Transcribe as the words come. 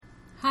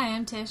Hi,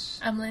 I'm Tish.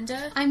 I'm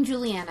Linda. I'm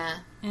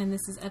Juliana. And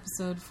this is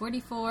episode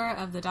 44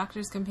 of The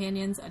Doctor's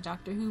Companions, a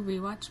Doctor Who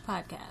rewatch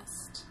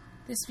podcast.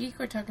 This week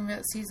we're talking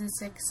about Season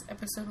 6,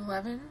 Episode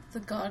 11, The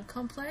God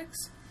Complex,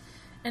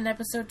 and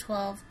Episode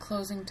 12,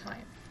 Closing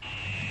Time.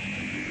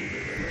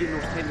 You didn't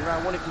all stand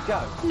around wanting to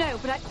go. No,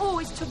 but I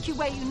always took you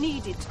where you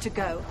needed to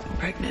go.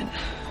 Pregnant.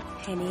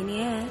 Penny in the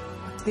air.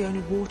 The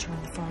only water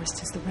in the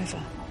forest is the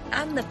river.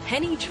 And the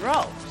penny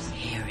drops.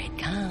 Here it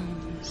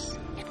comes.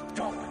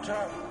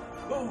 Doctor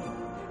Who?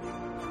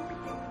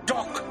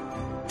 Doctor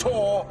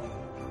Who?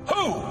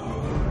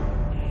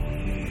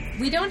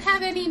 We don't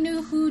have any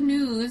new Who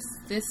news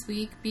this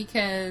week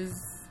because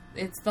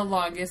it's the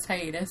longest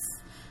hiatus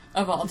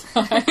of all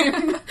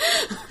time.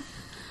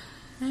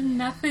 And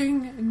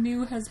nothing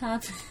new has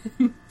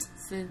happened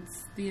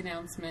since the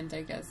announcement,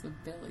 I guess,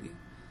 of Billy.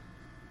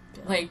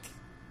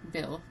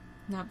 Bill.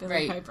 Not Billy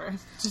Right. Piper.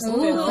 Just Ooh,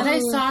 Bill. but I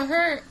saw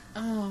her...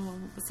 Oh,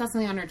 I saw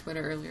something on her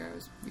Twitter earlier I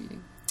was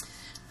reading.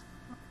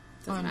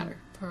 Doesn't matter.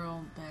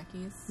 Pearl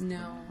Mackey's? No,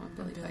 on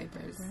Billy Billy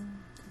Piper's. Piper.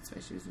 That's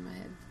why she was in my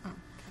head. Oh,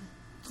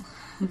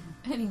 okay.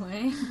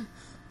 Anyway.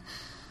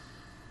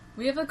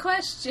 We have a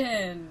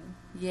question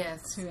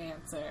Yes. to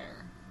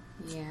answer.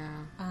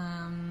 Yeah.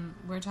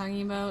 We're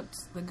talking about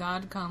the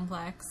God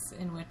Complex,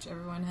 in which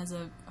everyone has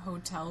a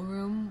hotel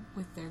room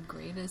with their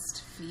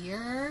greatest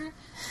fear.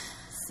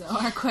 So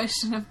our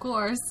question, of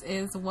course,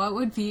 is what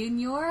would be in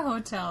your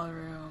hotel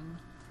room?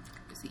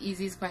 It's the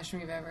easiest question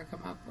we've ever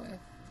come up with.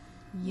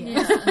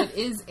 Yeah. But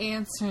is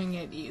answering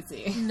it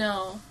easy?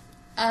 No.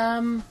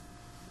 Well,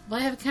 I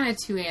have kind of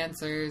two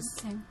answers.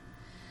 Okay.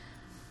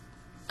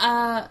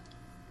 A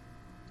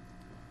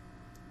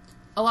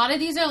lot of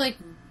these are,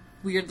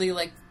 weirdly,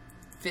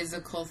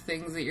 physical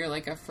things that you're,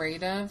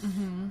 afraid of.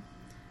 Mm-hmm.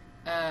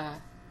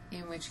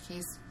 In which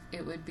case,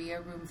 it would be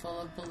a room full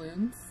of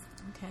balloons.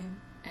 Okay.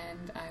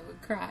 And I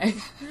would cry.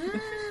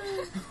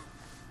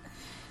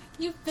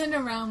 You've been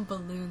around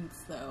balloons,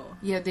 though.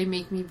 Yeah, they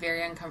make me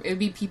very uncomfortable. It would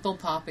be people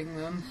popping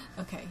them.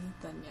 Okay,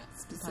 then yes.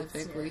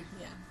 Specifically.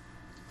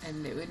 Yeah.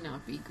 And it would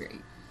not be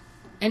great.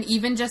 And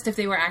even just if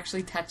they were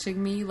actually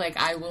touching me,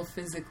 I will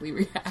physically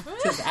react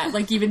to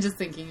that. Even just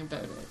thinking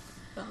about it.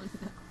 Oh,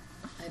 no.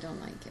 I don't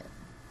like it.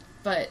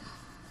 But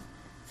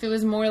if it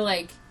was more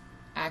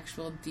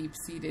actual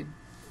deep-seated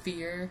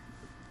fear,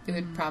 it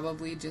would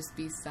probably just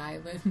be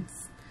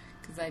silence.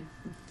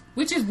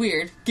 Which is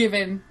weird,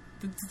 given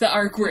the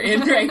arc we're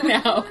in right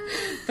now.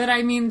 But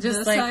I mean,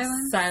 just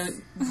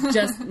silent,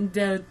 just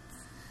the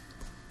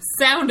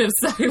sound of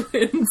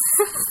silence.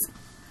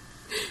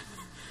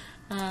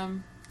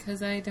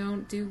 Because I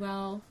don't do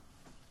well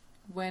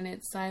when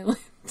it's silent.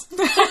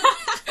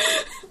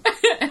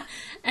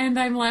 And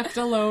I'm left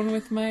alone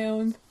with my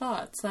own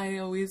thoughts. I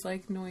always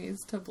like noise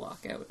to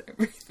block out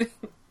everything.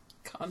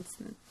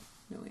 Constant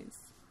noise.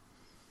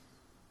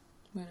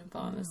 When I'm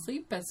falling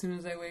asleep, as soon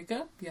as I wake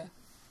up, yeah.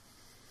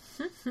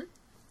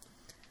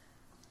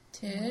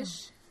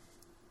 Tish?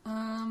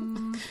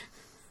 I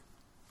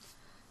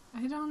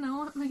don't know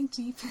what my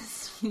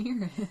deepest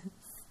fear is.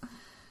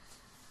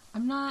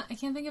 I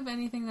can't think of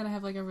anything that I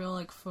have, a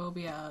real,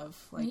 phobia of,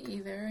 Me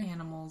either.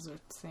 animals or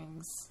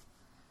things.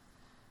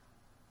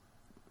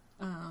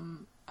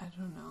 I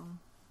don't know.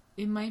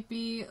 It might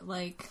be,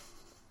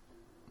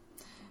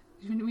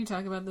 didn't we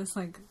talk about this,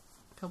 a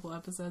couple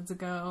episodes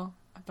ago,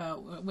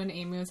 about when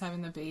Amy was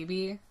having the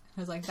baby? I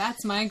was like,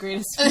 that's my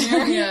greatest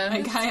fear. Yeah, I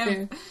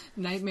have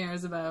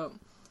nightmares about,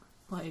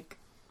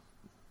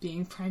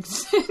 being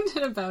pregnant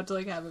and about to,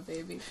 have a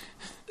baby.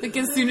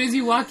 As soon as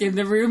you walk in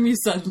the room, you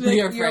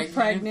suddenly are you're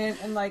pregnant.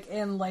 and,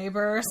 in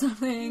labor or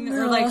something.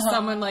 Or,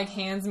 someone,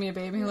 hands me a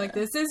baby and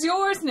this is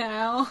yours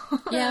now.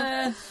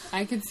 Yeah.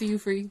 I could see you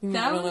freaking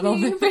That out a would little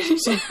be bit. pretty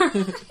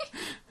terrifying.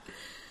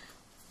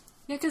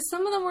 Yeah, because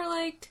some of them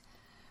were,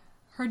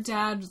 her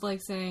dad,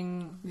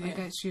 saying,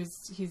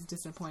 he's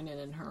disappointed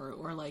in her,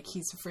 or,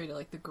 he's afraid of,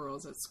 the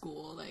girls at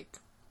school,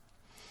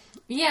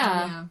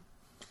 Yeah.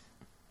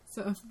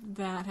 So if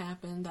that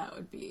happened, that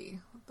would be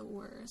the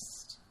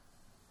worst.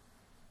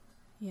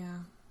 Yeah.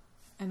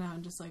 And I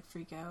would just,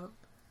 freak out.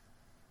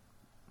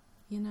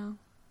 You know?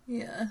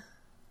 Yeah.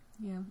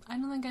 Yeah. I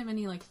don't think I have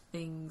any,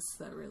 things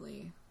that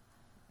really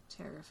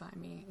terrify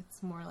me.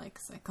 It's more,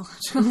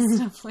 psychological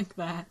stuff like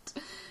that.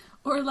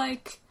 Or,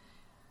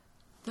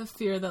 the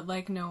fear that,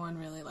 no one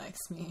really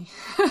likes me.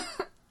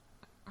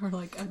 Or,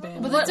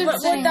 abandoned. But what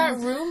would that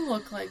room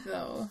look like,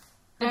 though?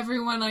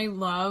 Everyone I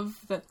love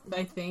that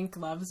I think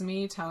loves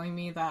me telling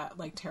me that,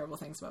 terrible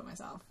things about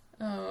myself.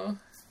 Oh.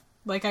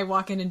 I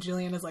walk in and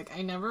Julian is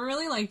I never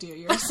really liked you.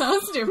 You're so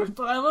stupid.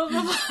 Blah, blah,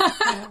 blah,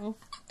 blah.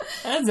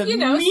 That's a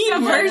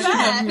mean version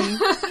of me.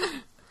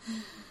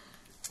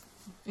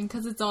 And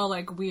because it's all,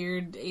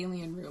 weird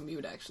alien room, you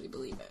would actually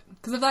believe it.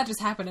 Because if that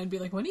just happened, I'd be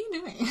like, what are you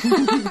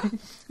doing?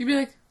 You'd be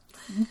like,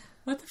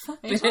 what the fuck,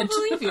 I don't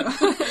believe you.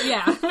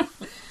 Yeah.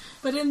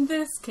 But in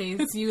this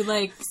case, you,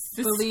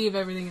 believe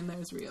everything in there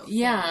is real. So.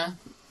 Yeah.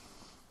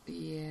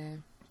 Yeah.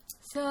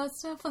 So,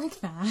 stuff like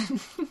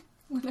that.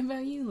 What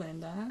about you,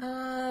 Linda?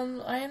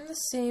 I am the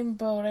same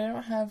boat. I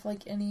don't have,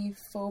 like, any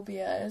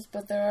phobias,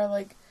 but there are,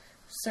 like,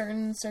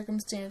 certain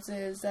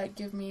circumstances that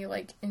give me,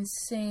 like,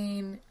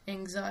 insane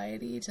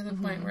anxiety to the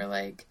point where,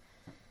 like,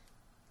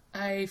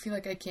 I feel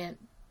like I can't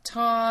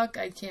talk,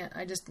 I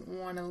just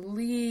want to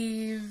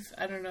leave.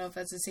 I don't know if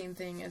that's the same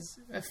thing as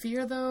a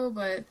fear, though,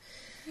 but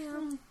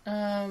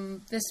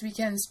this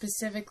weekend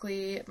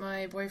specifically,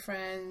 my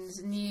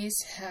boyfriend's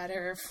niece had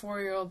her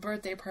 4-year-old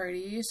birthday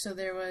party, so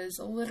there was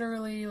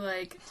literally,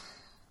 like,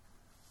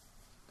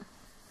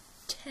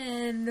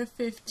 10 to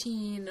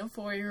 15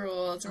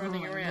 4-year-olds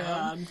running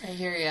around. I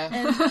hear ya.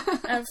 And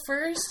at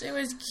first it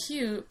was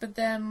cute, but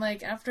then,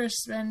 like, after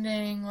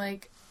spending,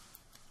 like,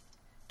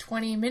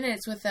 20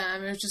 minutes with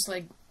them, it was just,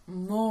 like,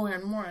 more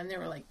and more, and they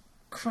were, like,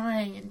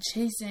 crying and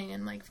chasing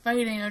and, like,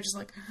 fighting. I was just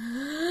like,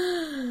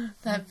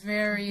 that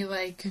very,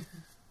 like,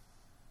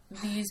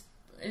 these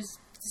is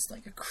just,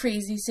 like, a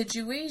crazy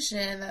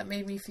situation that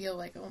made me feel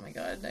like, oh my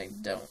god,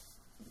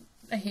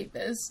 I hate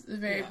this. It's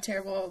very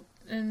terrible.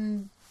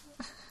 And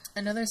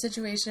another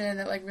situation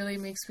that, like, really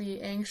makes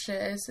me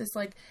anxious is,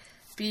 like,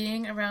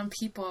 being around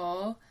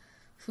people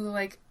who,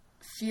 like,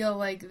 feel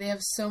like they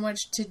have so much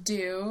to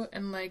do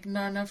and, like,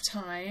 not enough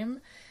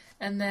time,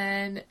 and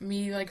then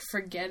me, like,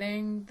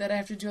 forgetting that I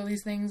have to do all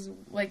these things,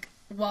 like,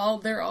 while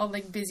they're all,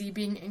 like, busy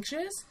being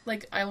anxious.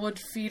 Like, I would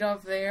feed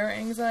off their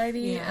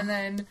anxiety, and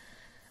then,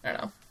 I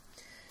don't know.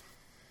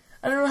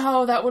 I don't know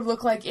how that would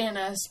look like in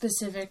a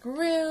specific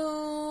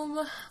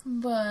room,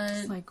 but...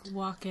 Just, like,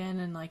 walk in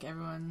and, like,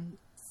 everyone's,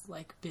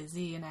 like,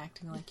 busy and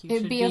acting like you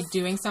should be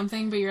doing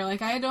something, but you're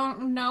like, I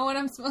don't know what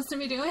I'm supposed to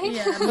be doing.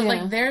 Yeah, but,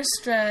 like, their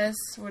stress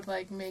would,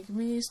 like, make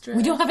me stress.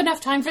 We don't have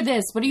enough time for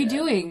this. What are you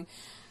doing?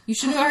 You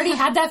should have already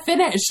had that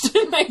finished.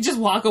 Like, just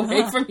walk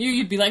away from you.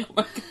 You'd be like, oh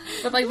my God.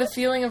 But, like, the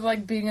feeling of,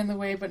 like, being in the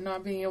way but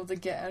not being able to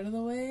get out of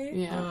the way.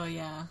 Yeah. Oh,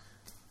 yeah.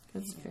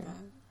 That's fair.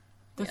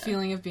 The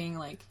feeling of being,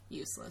 like,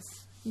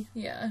 useless.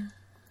 Yeah.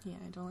 Yeah,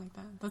 I don't like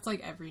that. That's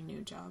like every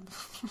new job.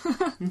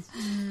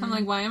 I'm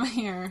like, why am I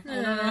here? I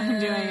don't know what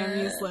I'm doing. I'm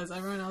useless.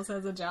 Everyone else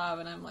has a job,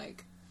 and I'm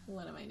like,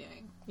 what am I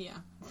doing? Yeah.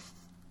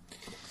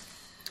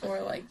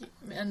 Or, like,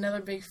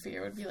 another big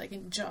fear would be, like, a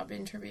job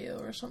interview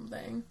or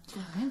something.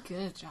 Oh, I'm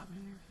good at job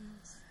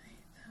interviews. I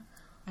hate them.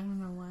 I don't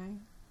know why.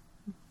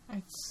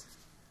 I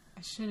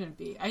shouldn't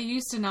be. I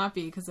used to not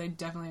be, because I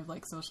definitely have,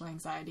 like, social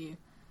anxiety.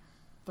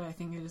 But I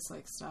think I just,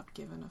 like, stopped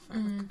giving a fuck.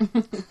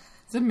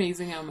 It's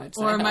amazing how much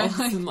Or that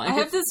helps in life. I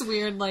have this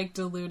weird, like,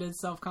 deluded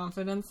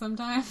self-confidence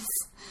sometimes.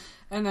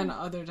 And then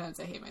other times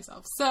I hate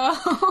myself. So,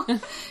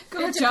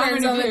 go It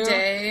depends on the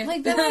day.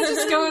 Like, then I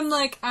just go and,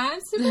 like, I'm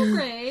super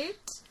great.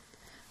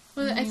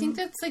 Well, I think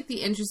that's, like,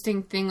 the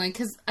interesting thing, like,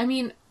 because, I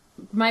mean,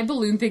 my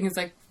balloon thing is,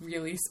 like,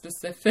 really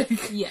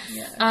specific. Yes.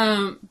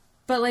 Yeah.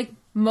 But, like,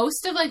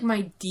 most of, like,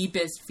 my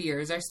deepest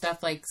fears are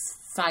stuff like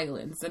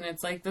silence, and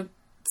it's, like,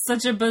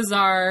 such a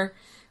bizarre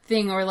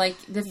thing, or, like,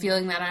 the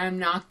feeling that I'm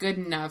not good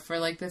enough, or,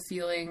 like, the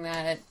feeling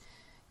that,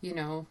 you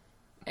know,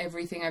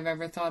 everything I've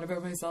ever thought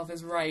about myself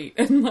is right,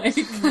 and, like,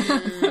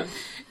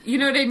 you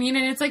know what I mean?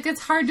 And it's, like, it's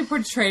hard to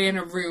portray in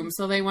a room,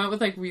 so they went with,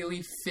 like,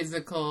 really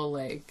physical,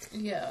 like,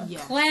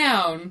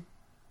 clown.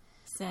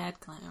 Sad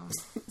clown.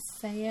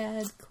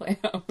 Sad clown.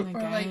 A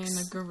guy like in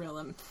a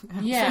gorilla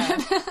outfit. Yeah.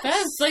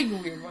 That's, like, a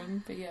weird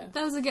one, but yeah.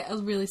 That was, a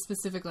really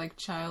specific, like,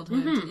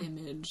 childhood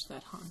image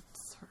that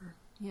haunts her.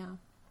 Yeah.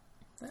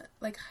 That,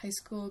 like, high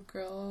school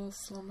girl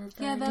slumber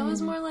party. Yeah, that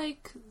was more,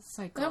 like,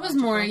 psychological. That was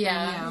more,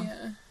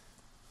 yeah.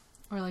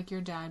 Or, like,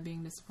 your dad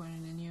being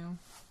disappointed in you.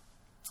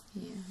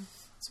 Yeah.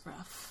 It's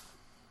rough.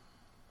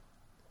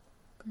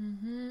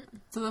 Mm-hmm.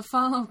 So the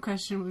follow-up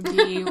question would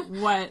be,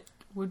 what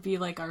would be,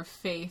 like, our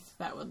faith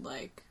that would,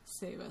 like,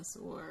 save us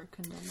or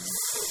condemn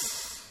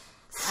us?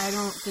 I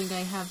don't think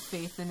I have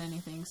faith in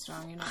anything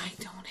strong enough. I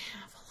don't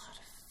have a lot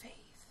of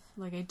faith.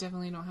 Like, I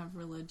definitely don't have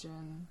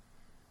religion.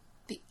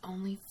 The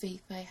only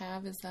faith I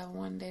have is that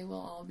one day we'll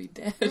all be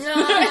dead.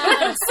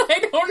 I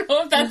don't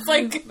know if that's,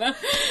 like...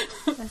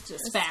 That's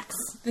just facts.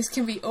 This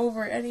can be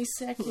over any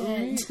second.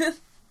 Right. Yeah,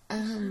 I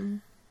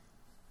don't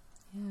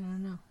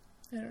know.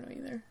 I don't know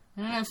either.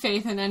 I don't have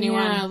faith in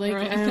anyone. Yeah, like, or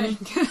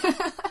anything.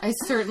 I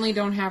certainly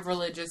don't have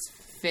religious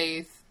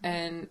faith,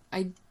 and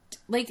I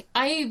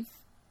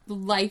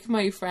like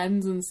my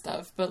friends and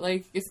stuff, but,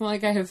 like, it's not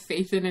like I have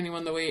faith in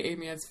anyone the way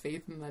Amy has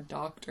faith in the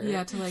doctor.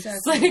 Yeah, to, like,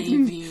 Exactly.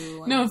 save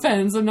you. No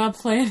offense, I'm not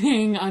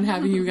planning on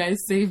having you guys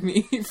save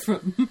me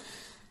from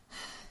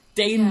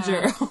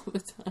danger all the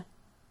time.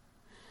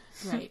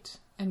 Right.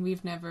 And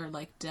we've never,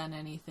 like, done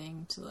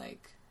anything to,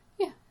 like...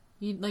 Yeah.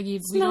 We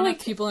don't not have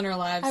like people in our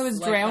lives I was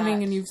like drowning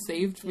that. and you've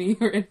saved me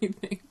or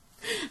anything.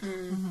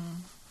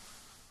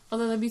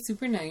 Although that'd be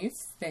super nice.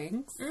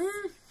 Thanks.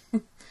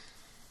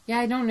 Yeah,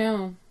 I don't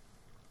know.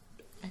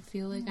 I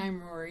feel like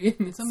I'm Rory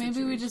in this So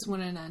maybe we situation. just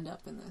wouldn't end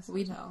up in this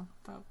hotel,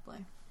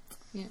 probably.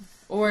 Yeah.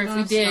 Or if don't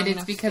we have strong did, it's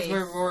enough because faith.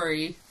 we're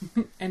Rory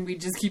and we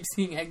just keep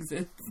seeing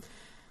exits.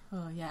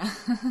 Oh, yeah.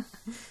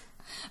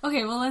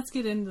 Okay, well, let's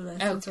get into this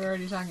since we're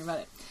already talking about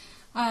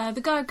it.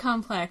 The God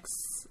Complex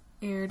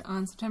aired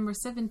on September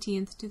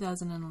 17th,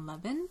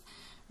 2011.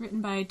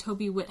 Written by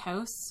Toby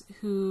Whithouse,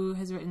 who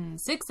has written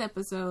 6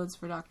 episodes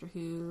for Doctor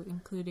Who,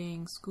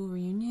 including School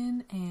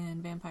Reunion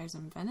and Vampires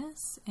in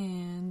Venice,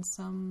 and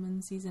some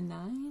in season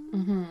 9.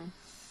 Mm-hmm.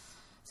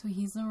 So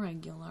he's a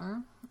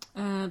regular.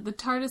 The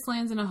TARDIS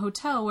lands in a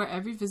hotel where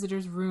every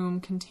visitor's room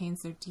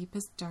contains their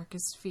deepest,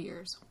 darkest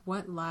fears.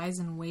 What lies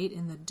in wait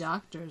in the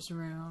Doctor's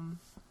room?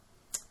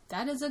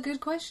 That is a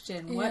good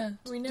question. Yeah, What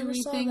we do never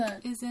we saw think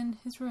that. is in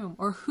his room?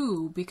 Or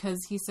who?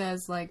 Because he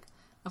says, like,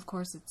 of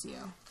course it's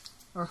you.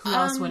 Or who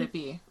else would it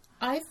be?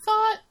 I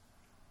thought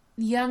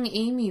young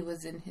Amy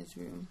was in his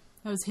room.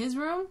 That was his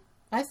room?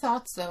 I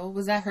thought so.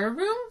 Was that her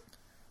room?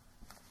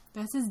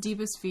 That's his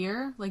deepest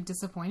fear? Like,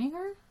 disappointing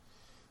her?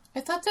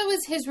 I thought that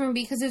was his room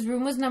because his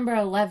room was number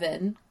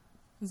 11.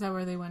 Is that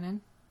where they went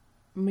in?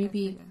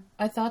 Maybe.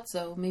 I thought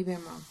so. Maybe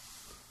I'm wrong.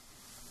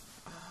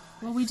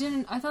 Well, we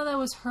didn't... I thought that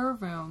was her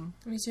room.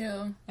 Me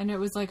too. And it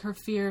was, like, her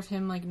fear of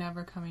him, like,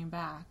 never coming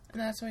back.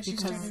 And that's why she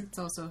Because started... it's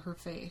also her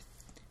faith.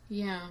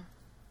 Yeah.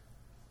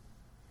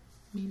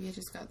 Maybe I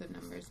just got the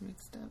numbers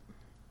mixed up.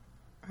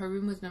 Her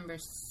room was number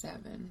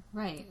 7.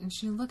 Right, and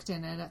she looked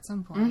in it at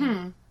some point.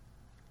 Mm-hmm.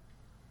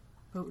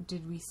 But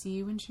did we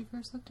see when she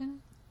first looked in it?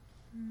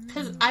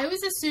 Because I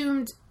always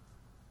assumed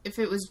if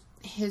it was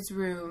his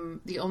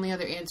room, the only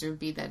other answer would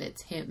be that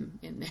it's him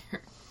in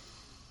there.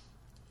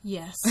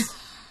 Yes.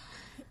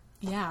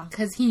 Yeah.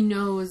 Because he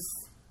knows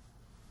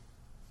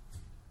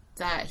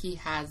that he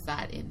has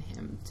that in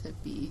him to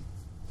be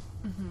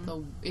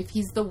if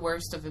he's the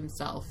worst of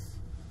himself,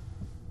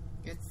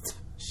 it's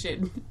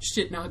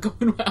shit not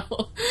going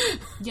well.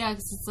 Yeah,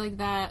 because it's like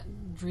that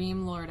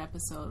Dream Lord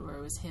episode where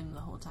it was him the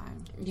whole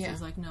time. Yeah.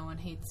 He's like, no one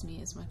hates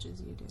me as much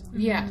as you do.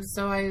 Yeah,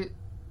 so I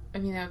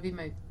mean, that would be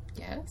my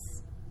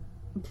guess.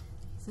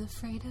 He's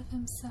afraid of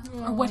himself.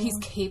 Or what he's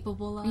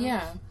capable of.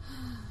 Yeah.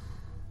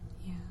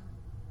 Yeah.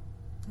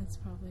 That's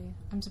probably...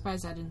 I'm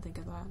surprised I didn't think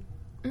of that.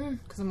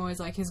 Because I'm always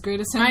like, his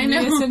greatest enemy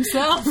is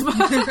himself.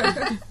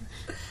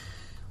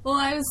 Well,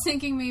 I was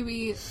thinking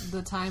maybe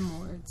the Time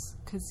Lords.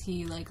 Because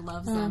he, like,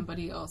 loves them, but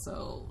he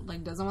also,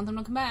 like, doesn't want them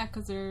to come back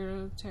because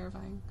they're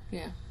terrifying.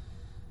 Yeah.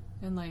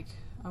 In, like,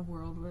 a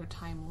world where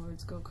Time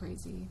Lords go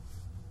crazy.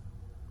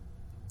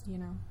 You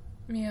know?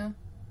 Yeah.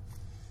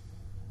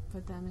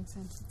 But that makes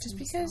sense. Just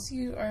because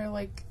you are,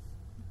 like,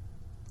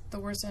 the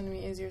worst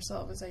enemy is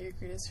yourself, is that your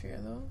greatest fear,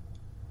 though?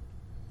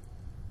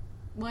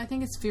 Well, I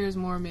think his fear is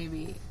more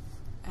maybe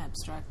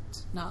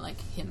abstract, not like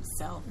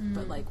himself,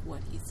 but like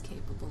what he's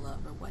capable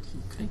of or what he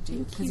could do.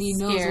 Because he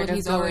knows what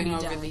he's already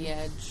over done. the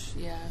edge.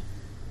 Yeah.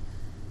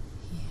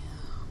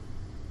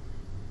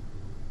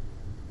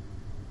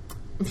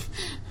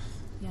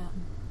 Yeah.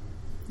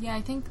 Yeah,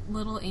 I think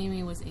little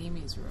Amy was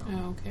Amy's room.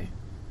 Oh, okay.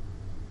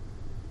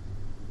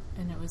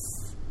 And it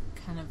was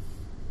kind of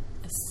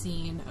a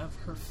scene of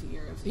her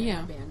fear of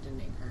him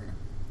abandoning her,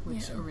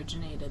 which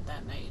originated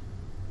that night.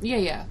 Yeah,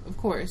 yeah, of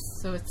course.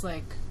 So it's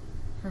like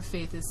her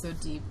faith is so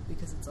deep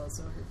because it's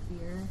also her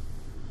fear.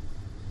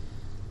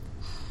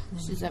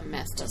 She's a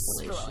messed up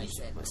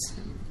relationship it. with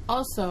him.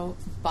 Also,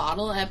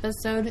 bottle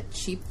episode,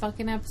 cheap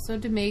fucking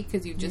episode to make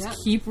because you just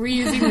keep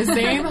reusing the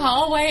same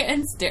hallway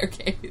and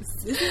staircase.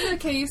 This is a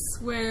case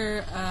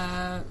where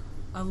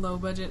a low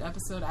budget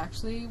episode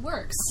actually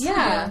works.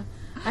 Yeah,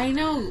 I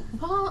know.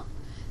 Well,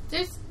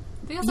 there's...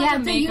 They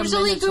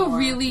usually go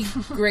really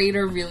great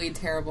or really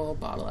terrible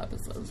bottle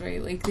episodes,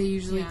 right? Like, they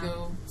usually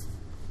go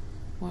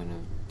one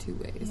of two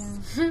ways.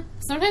 Yeah.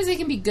 Sometimes they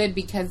can be good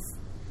because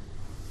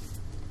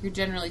you're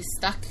generally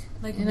stuck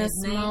like in a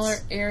smaller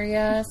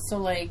area, so,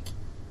 like,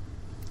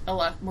 a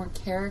lot more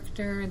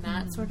character and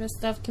that sort of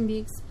stuff can be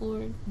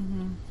explored.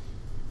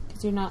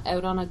 Because you're not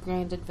out on a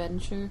grand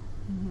adventure.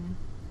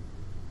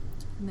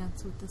 And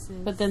that's what this is.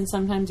 But then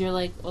sometimes you're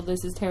like, well,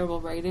 this is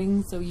terrible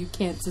writing, so you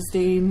can't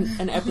sustain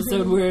an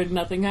episode where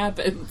nothing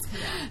happens.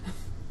 Yeah.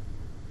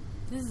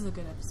 This is a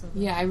good episode.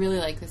 Though. Yeah, I really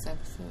like this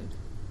episode.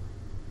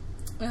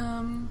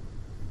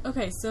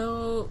 Okay,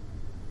 so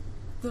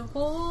the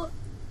whole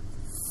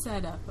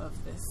setup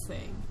of this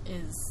thing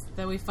is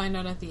that we find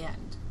out at the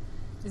end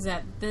is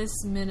that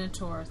this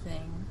Minotaur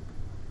thing,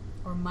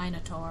 or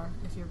Minotaur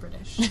if you're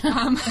British,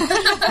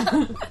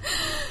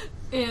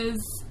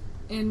 is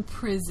in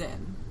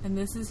prison. And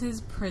this is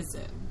his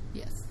prison.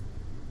 Yes.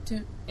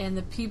 And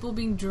the people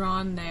being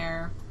drawn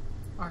there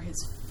are his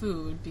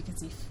food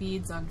because he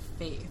feeds on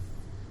faith.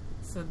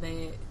 So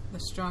the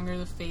stronger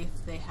the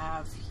faith they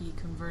have, he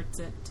converts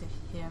it to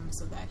him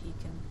so that he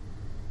can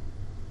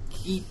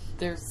eat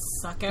their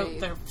suck out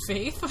their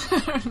faith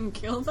and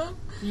kill them.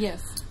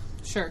 Yes.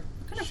 Sure.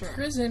 What kind of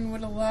prison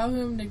would allow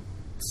him to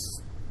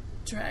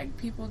drag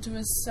people to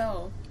his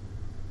cell?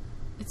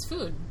 It's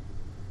food.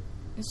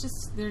 It's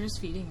just, they're just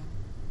feeding him.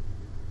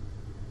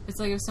 It's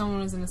like if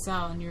someone was in a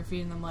cell and you're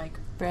feeding them, like,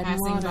 bread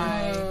passing and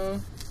by,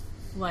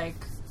 like,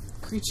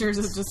 creatures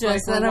that just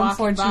like, that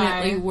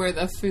unfortunately we're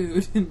the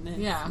food in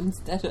this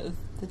instead of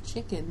the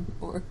chicken,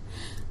 or...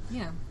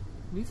 Yeah.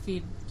 We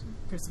feed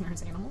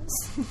prisoners animals,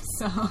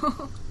 so...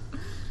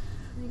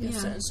 I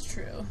guess that's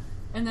true.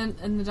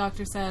 And the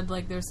doctor said,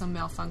 like, there's some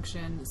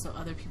malfunction, so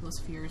other people's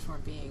fears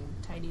weren't being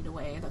tidied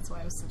away. That's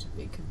why it was such a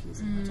big,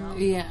 confusing hotel.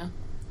 Yeah.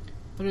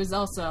 But it was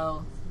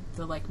also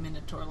the, like,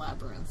 Minotaur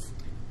Labyrinth.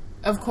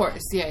 Of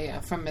course,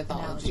 from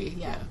mythology.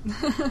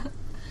 Analogy,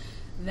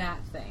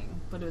 that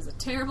thing. But it was a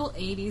terrible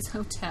 80s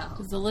hotel. It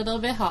was a little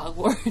bit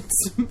Hogwarts.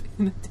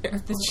 In a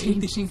terrible The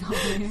changing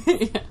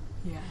hallways.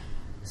 Yeah.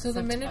 So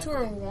the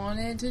Minotaur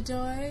wanted to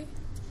die?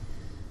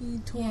 He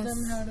told them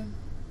how to...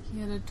 He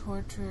had a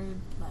tortured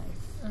life.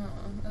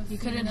 He feeding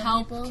couldn't on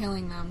help people?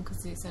 killing them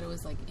because he said it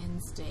was, like,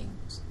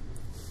 instinct.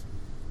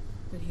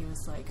 But he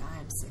was like,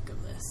 I'm sick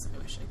of this. I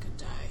wish I could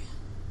die.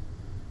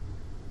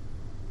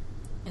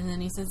 And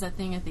then he says that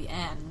thing at the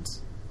end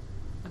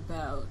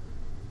about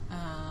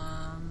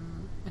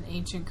an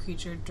ancient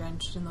creature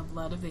drenched in the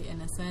blood of the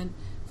innocent.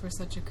 For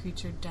such a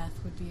creature, death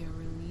would be a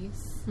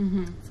release.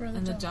 Mm-hmm. For the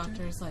And the doctor.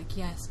 doctor's like,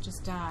 yes,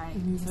 just die.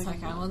 And He's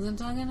like, I wasn't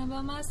talking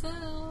about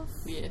myself.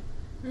 Yeah.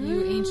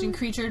 You ancient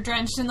creature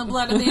drenched in the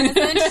blood of the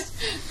innocent.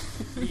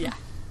 Yeah.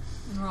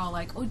 And we're all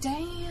like, oh,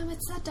 damn,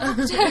 it's that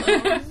doctor.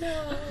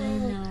 I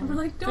know. We're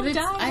like, But don't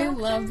die, I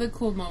doctor. love the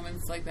cool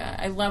moments like that.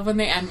 I love when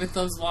they end with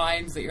those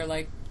lines that you're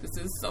like, this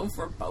is so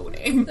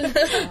foreboding.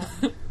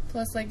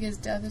 Plus, like, his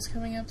death is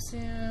coming up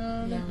soon.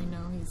 Yeah, we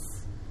know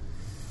he's...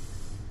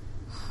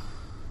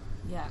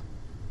 Yeah.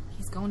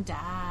 He's gonna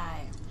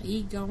die.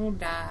 He gonna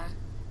die.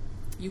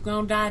 You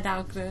gonna die,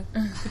 doctor.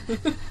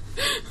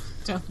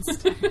 Don't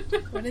start.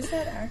 What is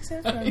that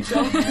accent from?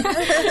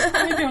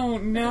 I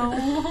don't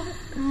know.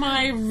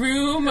 My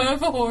room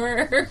of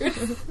horror.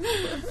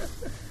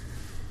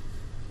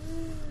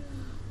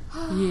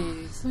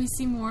 Yeah. So we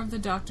see more of the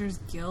doctor's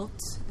guilt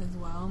as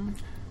well,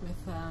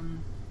 with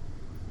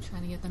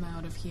trying to get them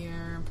out of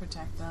here and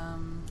protect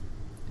them.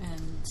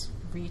 And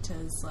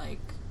Rita's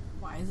like,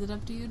 why is it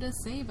up to you to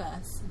save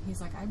us? And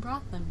he's like, I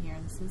brought them here.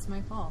 This is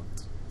my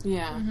fault.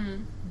 Yeah.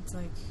 It's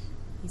like,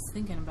 he's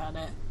thinking about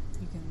it.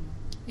 You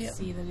can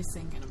see that he's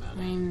thinking about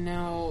I it.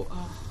 know.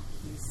 Oh.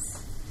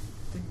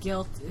 The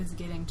guilt is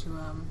getting to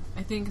him.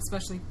 I think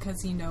especially because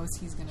he knows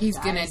he's going to die. He's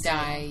gonna soon.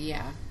 die,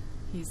 yeah.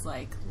 He's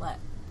like, let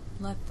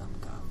them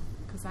go.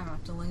 Because I don't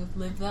have to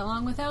live that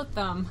long without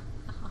them.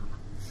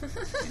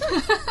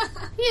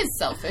 He is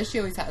selfish. He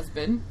always has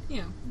been.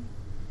 Yeah.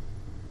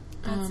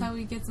 That's how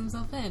he gets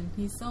himself in.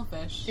 He's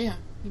selfish. Yeah.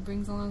 He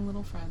brings along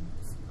little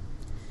friends.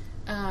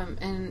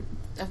 And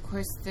of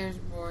course there's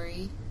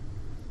Rory,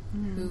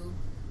 who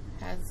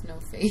has no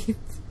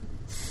faith.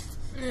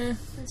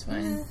 That's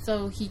fine.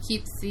 So he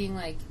keeps seeing,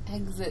 like,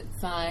 exit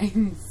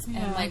signs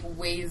and, like,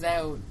 ways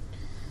out.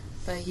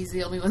 But he's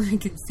the only one that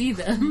can see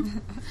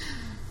them.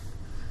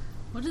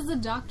 What does the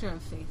doctor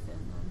have faith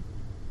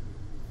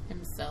in,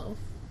 Himself.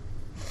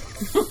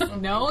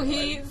 then? No,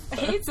 he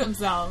hates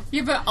himself.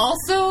 Yeah, but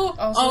also he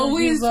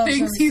always loves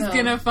thinks he's himself.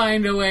 gonna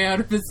find a way out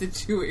of a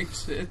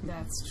situation.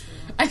 That's true.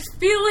 I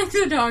feel like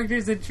the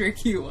doctor's a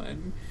tricky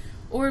one.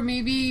 Or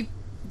maybe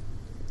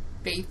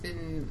faith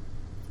in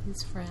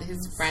His friends.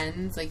 his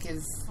friends, like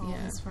his... All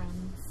his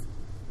friends.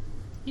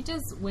 He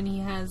does, when he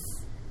has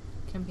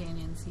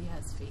companions, he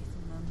has faith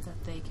in them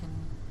that they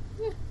can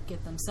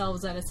get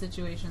themselves out of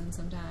situations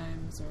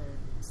sometimes, or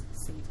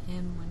save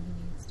him when he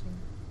needs to.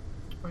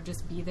 Or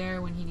just be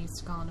there when he needs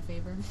to call in a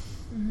favor.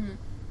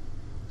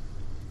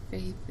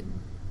 Faith in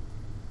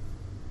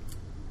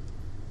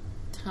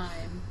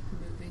time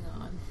moving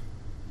on.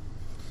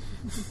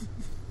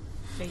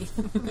 Faith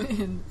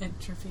in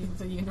entropy of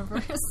the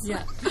universe.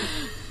 Yeah.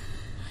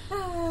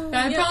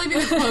 That'd probably be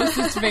the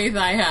closest faith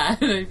I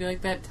had. I'd be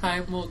like, that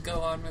time will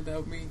go on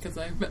without me because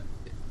I'm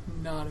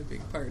not a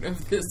big part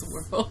of this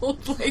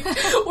world. Like,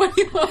 what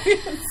do you want me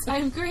to say? I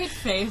have great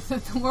faith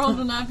that the world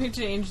will not be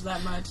changed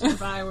that much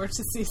if I were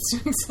to cease to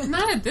exist.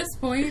 Not at this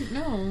point,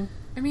 no.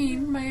 I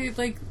mean, my,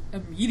 like,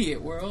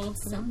 immediate world.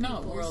 Some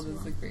Not people's world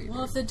is the greatest.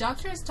 Well, if the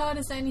doctor has taught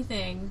us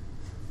anything,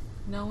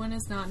 no one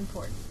is not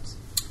important.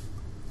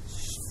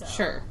 So,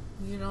 Sure.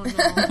 You don't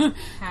know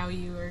how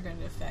you are going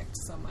to affect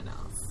someone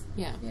else.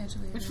 Yeah. Yeah,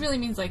 Julia. Which really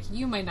means, like,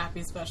 you might not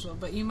be special,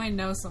 but you might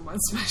know someone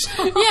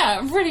special.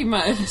 Yeah, pretty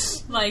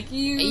much. Like,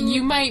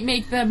 You might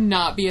make them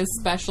not be as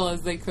special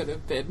as they could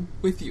have been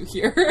with you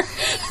here.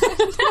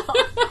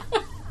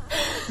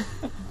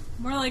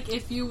 More like,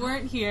 if you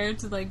weren't here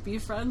to, like, be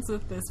friends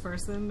with this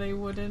person, they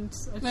wouldn't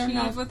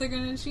achieve what they're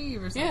going to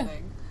achieve or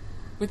something.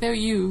 Without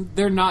you,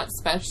 they're not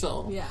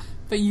special. Yeah.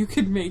 But you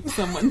could make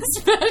someone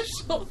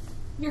special.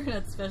 You're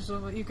not special,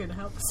 but you can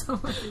help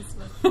someone be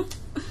special.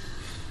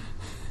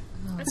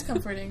 That's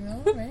comforting,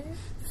 though, right?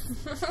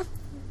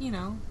 You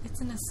know,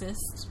 it's an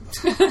assist.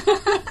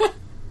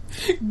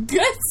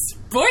 Good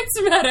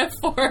sports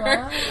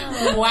metaphor.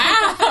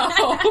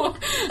 Wow.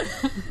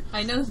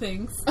 I know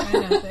things.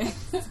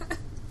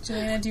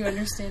 Joanna, do you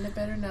understand it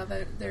better now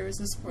that there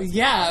is a sports?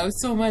 Yeah, it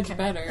was so much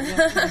better.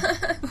 Yeah.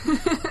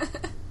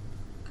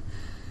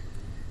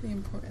 The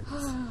importance.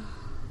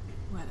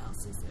 What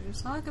else is there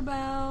to talk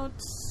about?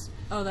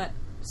 Oh, that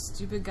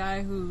stupid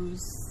guy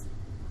who's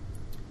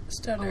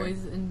Stutter.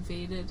 always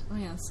invaded. Oh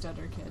yeah,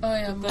 Stutter Kid. Oh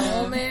yeah, The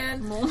Mole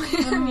Man. Mole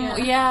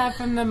Man. Yeah,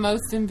 from the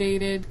most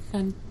invaded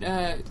planet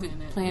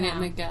yeah.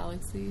 in the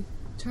galaxy.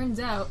 Turns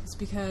out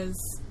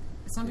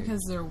it's not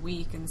because they're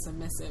weak and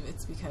submissive.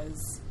 It's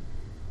because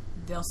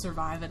they'll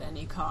survive at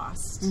any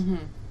cost,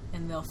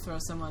 and they'll throw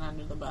someone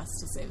under the bus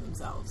to save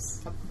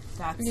themselves.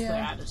 That's their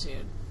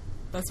attitude.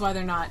 That's why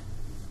they're not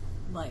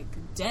like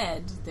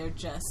dead. They're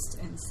just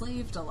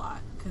enslaved a lot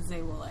because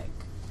they will like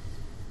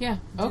Yeah.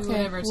 do Okay.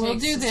 whatever it We'll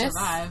takes do to this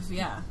survive.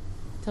 Yeah,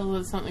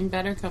 till something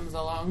better comes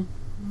along.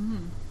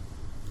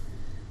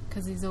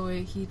 because he's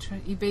always he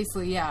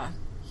basically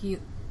he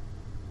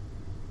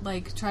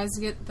like tries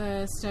to get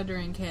the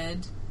stuttering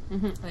kid,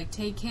 like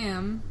take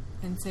him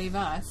and save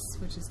us,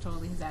 which is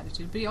totally his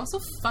attitude. But he also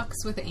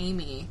fucks with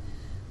Amy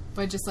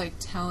by just like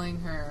telling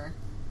her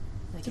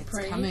like it's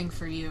pray? coming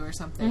for you or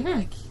something.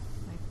 Like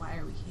why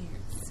are we here?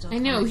 It's still I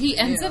know, coming he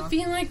for ends you. up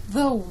being, like,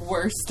 the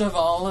worst of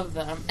all of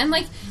them. And,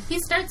 like, he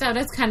starts out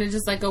as kind of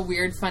just, like, a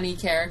weird, funny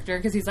character,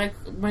 because he's, like,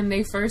 when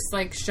they first,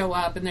 like, show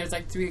up, and there's,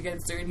 like, 3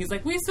 against 3, and he's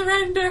like, we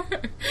surrender!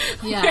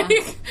 Yeah.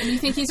 Like, And you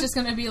think he's just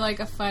going to be,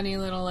 like, a funny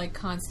little, like,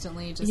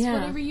 constantly just Yeah,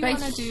 whatever you but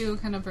want to do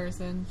kind of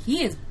person.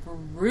 he is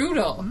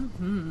brutal.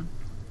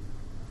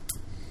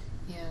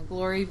 Yeah,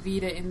 Glory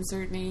Vita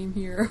insert name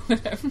here, or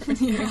whatever.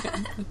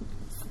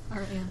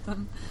 Our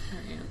anthem.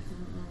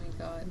 Oh, my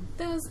God.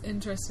 That was an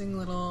interesting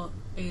little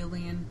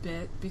alien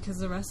bit, because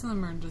the rest of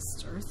them are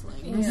just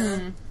Earthlings.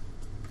 Yeah.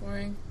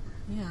 Boring.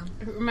 Yeah.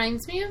 It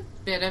reminds me a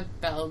bit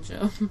of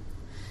Belgium.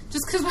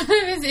 Just because when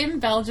I was in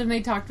Belgium,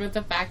 they talked about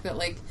the fact that,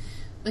 like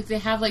they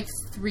have, like,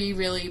 3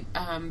 really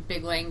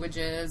big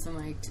languages and,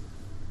 like,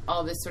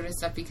 all this sort of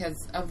stuff because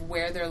of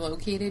where they're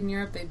located in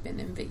Europe. They've been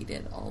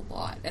invaded a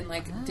lot. And,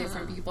 like,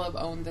 different people have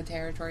owned the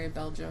territory of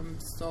Belgium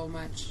so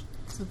much.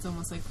 So it's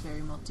almost, like, very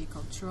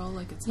multicultural.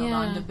 Like, it's held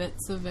on to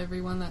bits of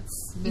everyone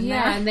that's been there.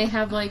 Yeah, and they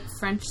have, like,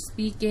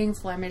 French-speaking,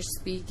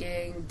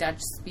 Flemish-speaking,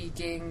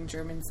 Dutch-speaking,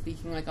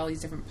 German-speaking, like, all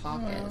these different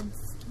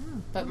pockets.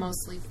 But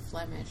mostly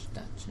Flemish,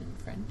 Dutch, and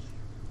French.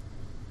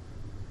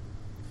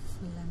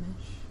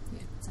 Flemish. Yeah.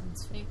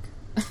 Sounds fake.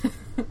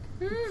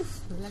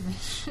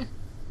 Flemish.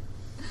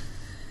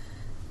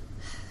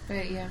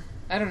 But, yeah.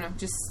 I don't know,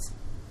 just...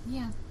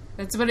 Yeah.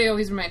 That's what it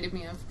always reminded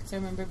me of, because I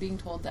remember being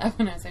told that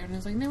when I was there, and I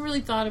was like, never really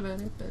thought about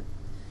it, but...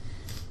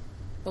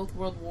 Both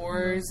world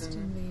wars Most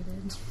and...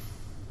 invaded.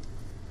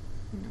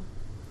 You know.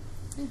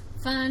 Yeah.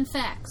 Fun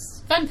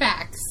facts. Fun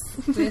facts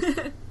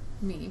with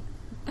me.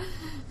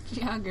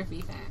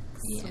 Geography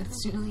facts. Yeah. With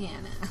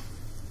Juliana.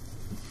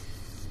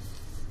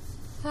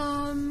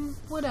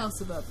 What else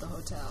about the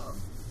hotel?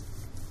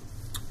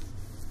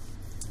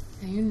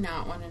 I do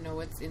not want to know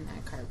what's in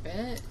that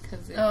carpet,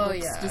 because it Oh,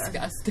 looks yeah.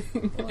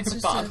 disgusting. Well, it's It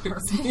just a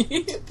bothers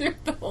me through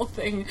the whole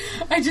thing.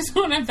 I just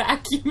want to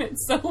vacuum it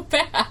so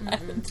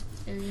bad.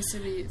 It needs to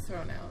be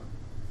thrown out.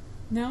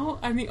 No,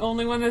 I'm the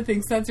only one that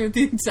thinks that's with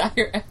the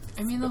entire episode.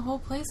 I mean, the whole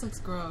place looks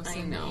gross I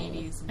in know. the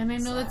 80s. And I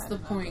know that's sad the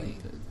and point. ugly.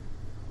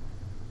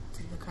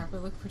 Did the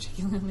carpet look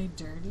particularly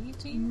dirty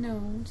to you?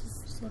 No,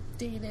 just So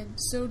dated.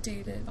 So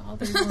dated.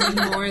 bothers me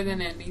more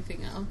than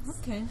anything else.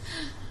 Okay.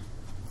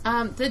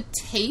 The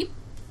tape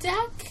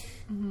deck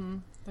Mm-hmm.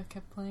 That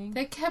kept playing.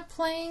 that kept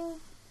playing,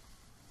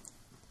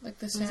 Like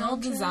the It was all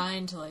soundtrack?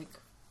 designed to, like,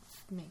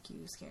 make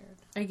you scared.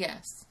 I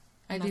guess.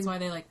 And that's why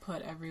they, like,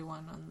 put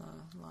everyone on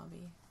the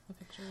lobby, the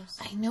pictures.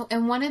 I know,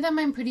 and one of them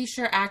I'm pretty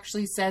sure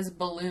actually says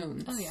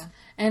balloons. Oh, yeah.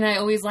 And I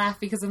always laugh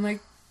because I'm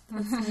like,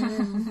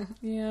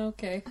 yeah,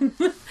 okay.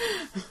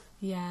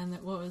 Yeah,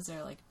 and what was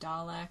there, like,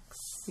 Daleks?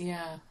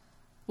 Yeah.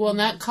 Well, and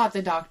that caught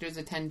the doctor's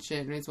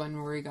attention is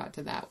when we got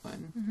to that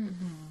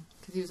one.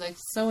 Because he was like,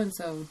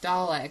 so-and-so,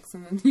 Daleks.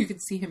 And then you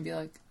could see him be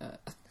like,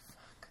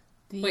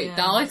 The, Wait,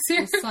 Daleks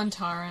here? The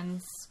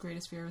Suntaran's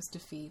greatest fear was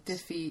defeat.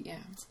 defeat, yeah.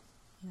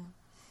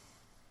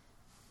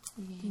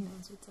 He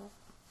knows what's up.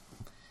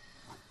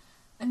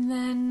 And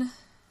then,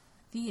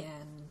 the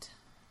end.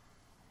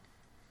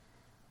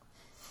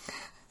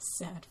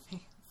 Sad face.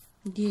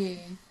 Yeah.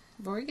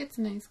 Rory gets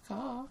a nice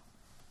call.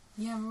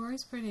 Yeah,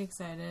 Rory's pretty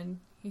excited.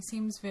 He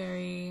seems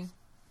very,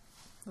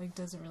 like,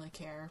 doesn't really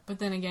care. But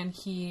then again,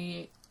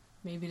 he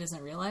maybe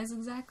doesn't realize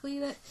exactly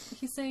that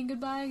he's saying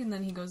goodbye, and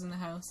then he goes in the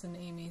house, and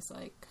Amy's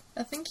like...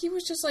 I think he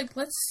was just like,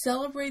 let's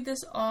celebrate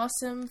this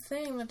awesome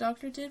thing the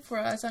doctor did for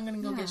us. I'm gonna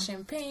go Yeah. get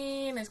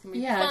champagne. It's gonna be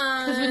Yeah,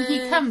 fun. because when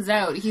he comes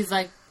out, he's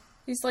like,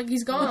 he's like,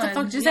 he's gone. what the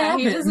fuck just Yeah,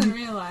 happened? he doesn't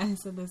realize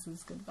that this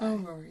is goodbye. Oh,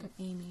 Rory. But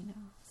Amy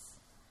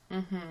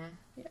knows.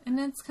 Mm-hmm. And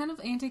it's kind of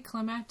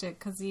anticlimactic,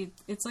 because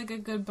it's like a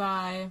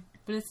goodbye,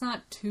 but it's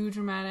not too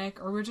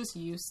dramatic, or we're just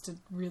used to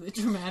really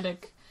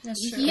dramatic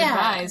That's true. Yeah.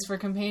 goodbyes for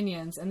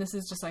companions, and this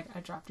is just like,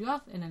 I dropped you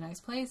off in a nice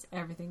place,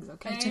 everything's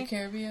okay. I took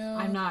care of you.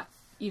 I'm not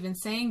even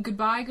saying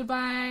goodbye.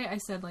 I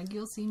said, like,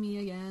 you'll see me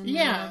again.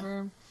 Yeah.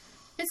 Whatever.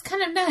 It's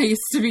kind of nice,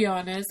 to be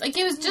honest. Like,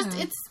 it was just,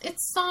 Yeah.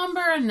 it's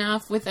somber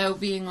enough without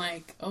being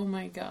like, oh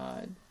my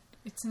god.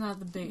 It's not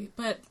the big,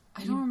 but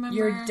I don't remember.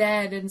 You're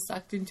dead and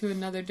sucked into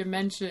another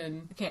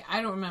dimension. Okay,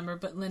 I don't remember,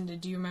 but Linda,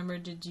 do you remember,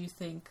 did you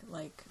think,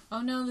 like,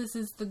 oh no, this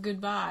is the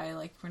goodbye,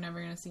 like, we're never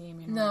going to see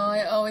Amy and No, Rory?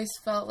 I always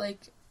felt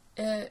like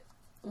it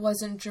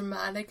wasn't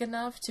dramatic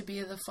enough to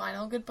be the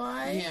final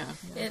goodbye.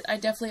 Yeah. I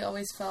definitely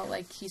always felt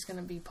like he's going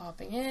to be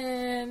popping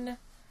in.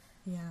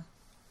 Yeah.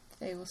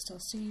 They will still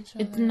see each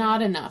other. It's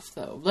not enough,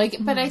 though. Like,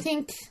 but I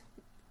think,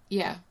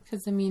 yeah,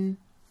 because, I mean,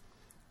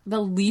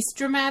 the least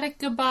dramatic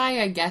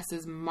goodbye, I guess,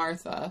 is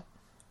Martha.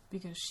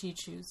 Because she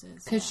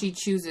chooses. Because she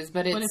chooses,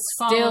 but it's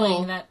following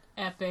still... that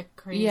epic,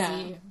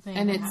 crazy thing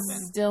and that it's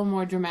happened. still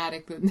more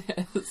dramatic than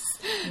this.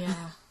 Yeah.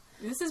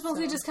 This is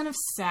mostly just kind of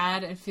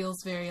sad. It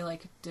feels very,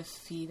 like,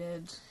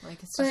 defeated.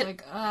 Like, it's just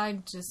like, I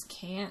just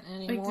can't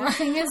anymore. Like, the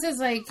thing is,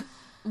 like,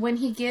 when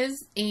he gives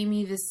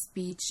Amy this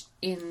speech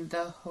in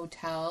the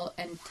hotel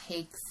and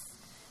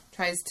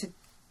tries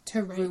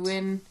to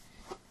ruin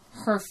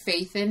her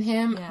faith in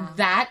him,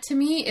 that, to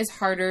me, is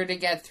harder to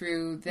get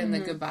through than the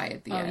goodbye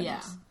at the end.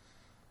 Yeah.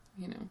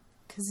 You know.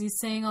 Because he's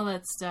saying all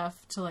that stuff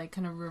to, like,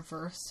 kind of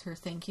reverse her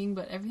thinking,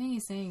 but everything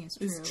he's saying is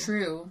true. It's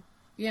true.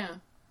 Yeah.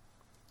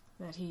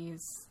 That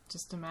he's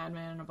just a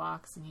madman in a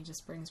box and he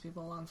just brings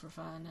people along for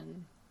fun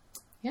and...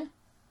 Yeah.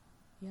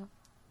 Yep.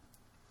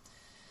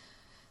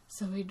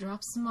 So he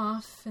drops them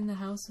off in the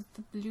house with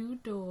the blue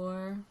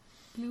door.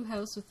 Blue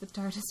house with the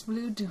TARDIS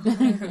blue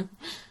door.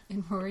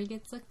 And Rory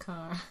gets a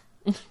car.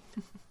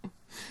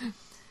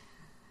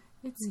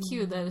 It's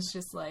cute that it's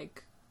just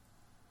like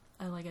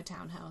a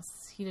townhouse.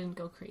 He didn't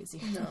go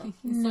crazy. No.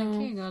 He's like,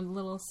 here you go, a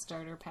little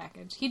starter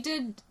package. He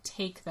did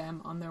take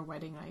them on their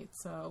wedding night,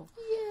 so...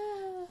 Yeah.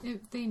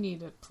 They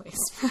need a place.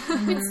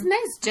 It's a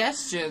nice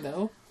gesture,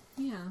 though.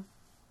 Yeah.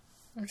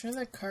 I'm sure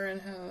the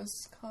current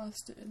house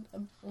costed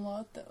a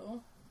lot,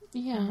 though.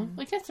 Yeah.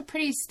 Like, that's a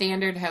pretty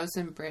standard house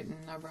in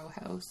Britain, a row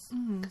house.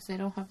 Because they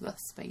don't have the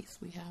space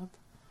we have.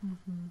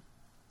 Mm-hmm.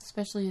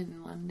 Especially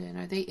in London.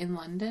 Are they in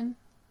London?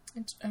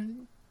 I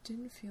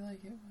didn't feel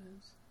like it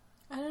was.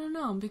 I don't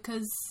know,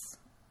 because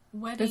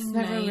wedding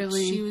night,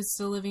 she was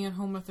still living at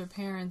home with her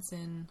parents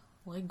in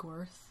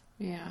Legworth.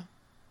 Yeah.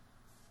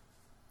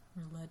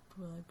 Or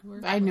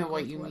Ledworth? I know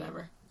what you mean.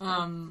 Whatever.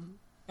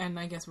 And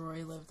I guess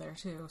Rory lived there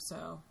too,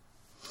 so...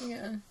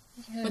 Yeah.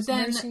 But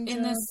then,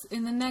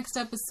 in the next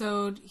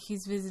episode,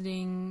 he's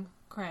visiting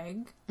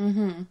Craig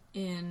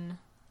in...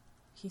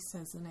 He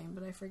says the name,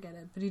 but I forget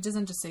it. But he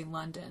doesn't just say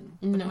London,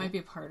 but it might be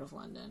a part of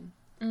London.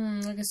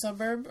 Like a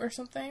suburb or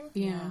something?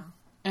 Yeah.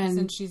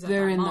 And she's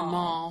they're in the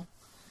mall.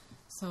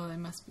 So they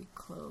must be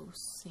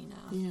close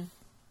enough. Yeah.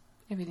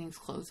 Everything's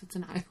close. It's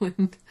an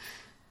island.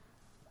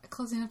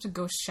 Close enough to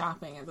go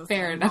shopping at the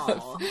Fair mall.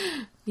 enough.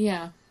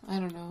 Yeah. I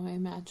don't know. I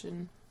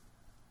imagine.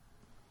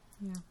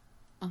 Yeah.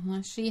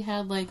 Unless she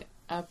had, like,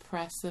 a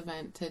press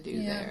event to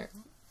do there.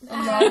 A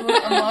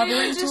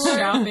modeling Just tour?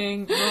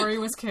 shopping. Rory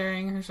was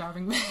carrying her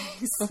shopping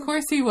bags. Of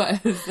course he was.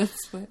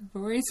 That's what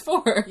Rory's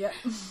for. Yep.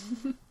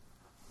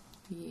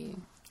 Yeah.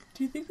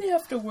 Do you think they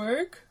have to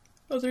work?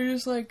 Or they're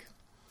just, like,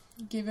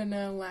 given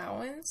an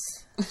allowance?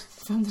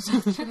 From the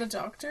doctor. From the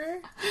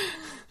doctor?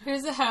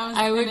 Here's a house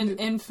and an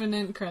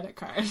infinite credit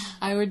card.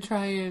 I would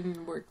try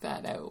and work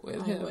that out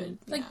with him. Would.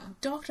 Like,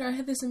 doctor, I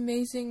had this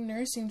amazing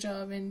nursing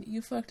job and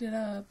you fucked it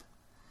up.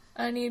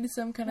 I need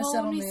some kind of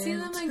settlement. When we see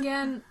them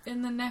again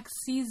in the next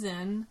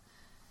season,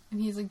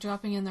 and he's, like,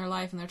 dropping in their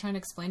life, and they're trying to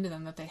explain to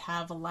them that they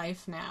have a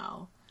life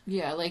now.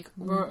 Yeah, like,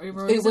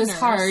 Rory's it was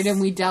hard, and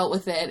we dealt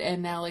with it,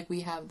 and now, like, we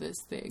have this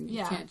thing.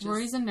 You can't just...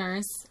 Rory's a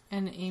nurse,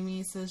 and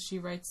Amy says she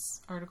writes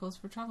articles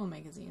for Travel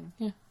Magazine.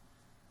 Yeah.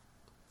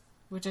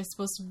 Which I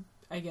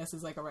guess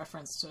is, like, a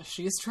reference to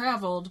she's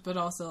traveled, but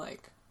also,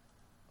 like,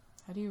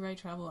 how do you write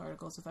travel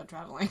articles without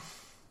traveling?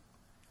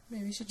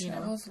 Maybe she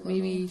travels a little.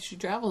 Maybe she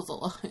travels a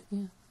lot,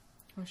 yeah.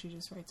 Or she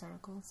just writes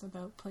articles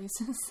about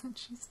places that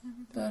she's never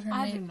been. About her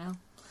I mate. don't know.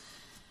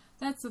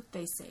 That's what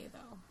they say,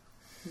 though.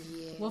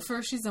 Yeah. Well,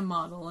 first she's a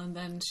model, and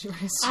then she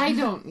writes...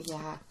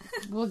 Yeah.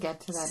 We'll get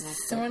to that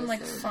next Someone, episode.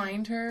 like,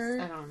 find her.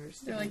 I don't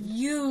understand. They're like,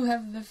 you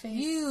have the face.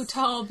 You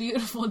tall,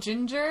 beautiful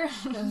ginger.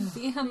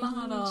 Be a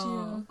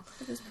model.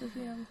 It is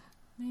perfume.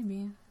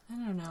 Maybe. I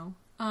don't know.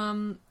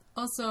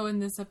 Also, in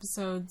this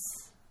episode,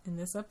 he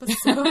I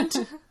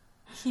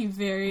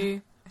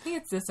think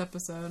it's this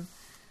episode.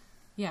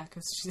 Yeah,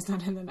 because she's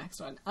not in the next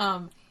one.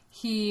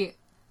 He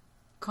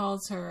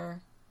calls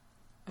her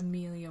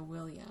Amelia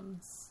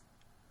Williams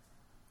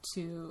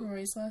to...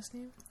 Rory's last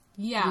name?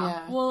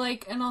 Yeah. Well,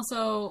 like, and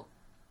also...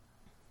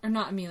 Or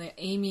not Amelia,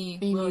 Amy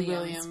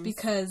Williams.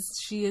 Because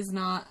she is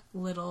not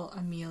little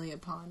Amelia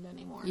Pond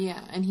anymore.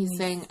 Yeah, and he's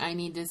saying, I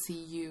need to see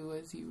you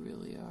as you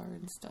really are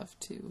and stuff,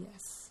 too.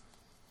 Yes.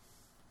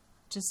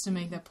 Just to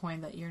make that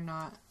point that you're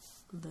not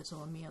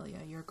little Amelia,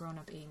 you're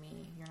grown-up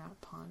Amy, you're not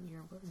Pond,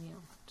 you're,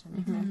 to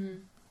make that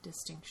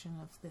distinction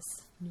of this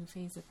new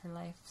phase of her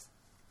life.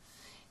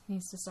 He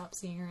needs to stop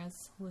seeing her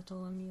as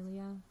little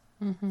Amelia.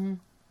 Mm-hmm.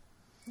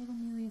 Little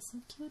Amelia's so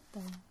cute,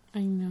 though.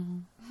 I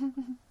know.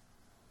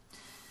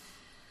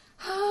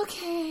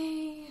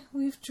 Okay,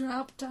 we've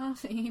dropped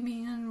off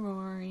Amy and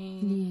Rory.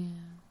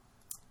 Yeah.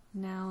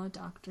 Now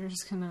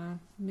doctor's gonna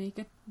make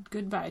a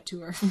goodbye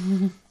tour.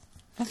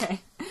 Okay.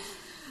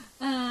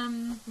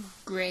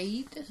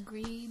 Grade?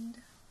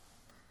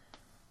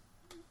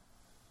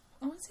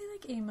 I would say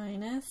like A-.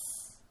 I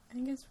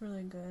think it's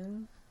really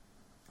good.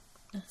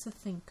 It's a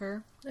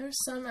thinker. There's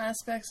some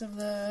aspects of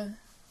the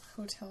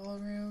hotel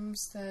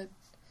rooms that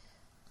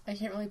I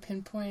can't really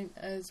pinpoint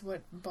as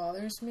what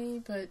bothers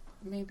me, but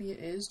maybe it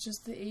is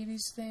just the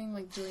 80s thing,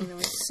 like Juliana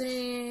was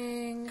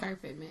saying.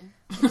 Carpet man.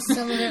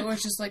 Some of it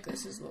was just like,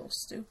 this is a little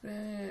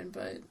stupid,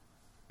 but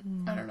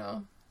I don't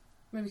know.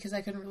 Maybe because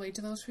I couldn't relate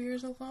to those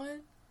fears a lot.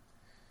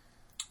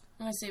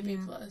 I'm going to say B+.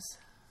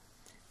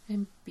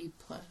 And B+.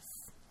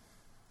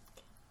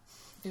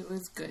 It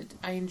was good.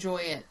 I enjoy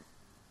it.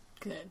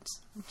 Good.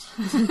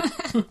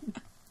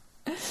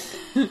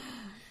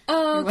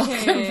 You're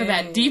welcome for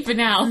that deep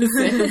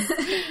analysis.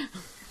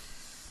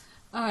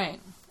 Alright.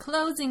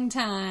 Closing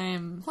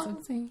time.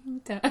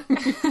 Closing time.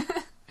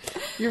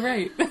 You're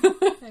right.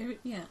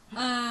 Yeah.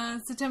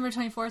 September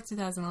 24th,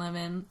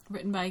 2011.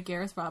 Written by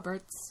Gareth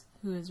Roberts,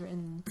 who has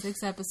written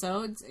 6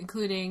 episodes,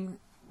 including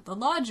The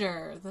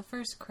Lodger, the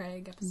first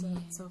Craig episode.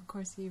 Yeah. So, of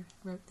course, he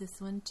wrote this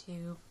one,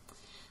 too.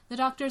 The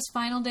Doctor's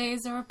final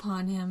days are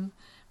upon him,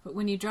 but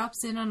when he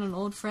drops in on an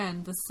old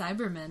friend, the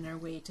Cybermen are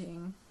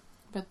waiting.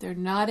 But they're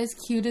not as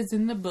cute as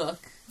in the book.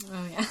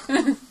 Oh, yeah.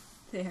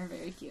 They are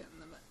very cute in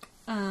the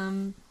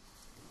book.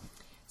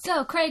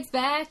 So, Craig's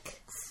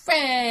back.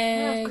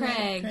 Craig!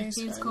 Craig.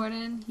 James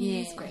Corden.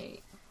 He's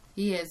great.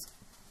 He is.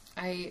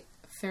 I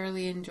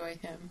thoroughly enjoy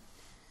him.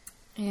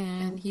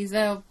 And he's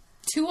a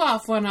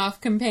 2-off,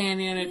 1-off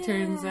companion, it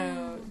turns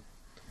out.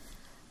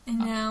 And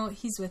now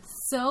he's with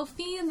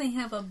Sophie, and they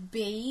have a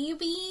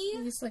baby.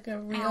 He's like a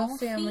real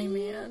family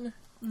man.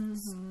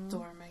 Mm-hmm.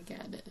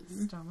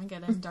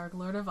 Stormageddon, Dark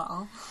Lord of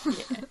all.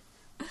 Yeah.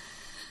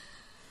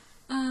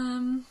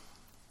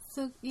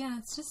 So, yeah,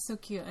 it's just so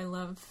cute. I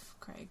love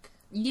Craig.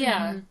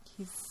 Yeah.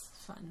 He's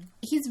fun.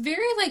 He's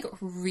very, like,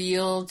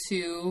 real,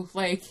 too.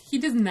 Like, he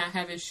does not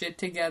have his shit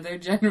together,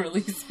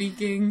 generally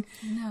speaking.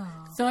 No.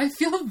 So I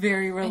feel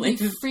very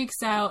related. And he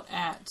freaks out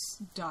at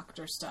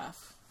doctor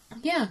stuff.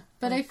 Yeah,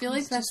 but I feel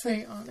like that's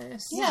very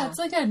honest. Yeah, it's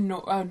like a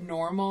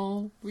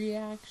normal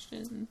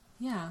reaction.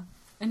 Yeah.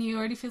 And he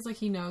already feels like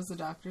he knows the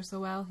doctor so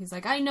well. He's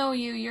like, I know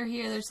you, you're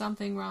here, there's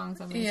something wrong,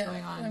 something's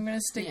going on. I'm going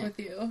to stick with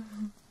you.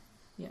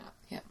 Yeah.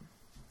 Yep.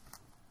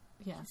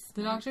 Yeah.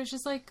 The doctor's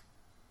just like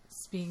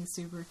being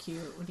super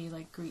cute when he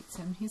like greets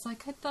him. He's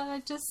like, I thought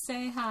I'd just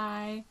say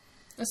hi.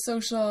 A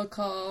social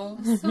call.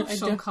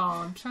 Social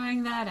call. I'm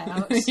trying that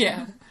out.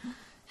 Yeah.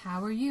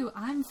 How are you?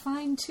 I'm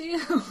fine too.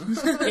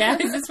 Yeah,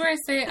 is this where I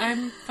say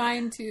I'm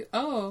fine too?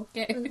 Oh,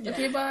 okay.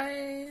 Okay,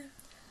 bye.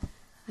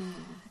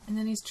 And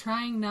then he's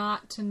trying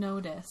not to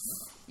notice.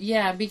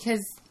 Yeah,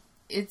 because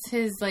it's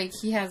his, like,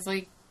 he has,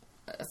 like,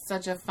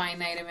 such a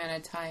finite amount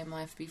of time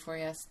left before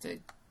he has to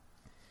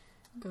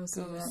go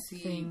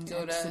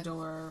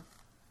to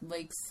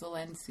Lake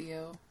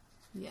Silencio.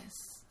 Yes.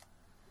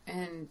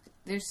 And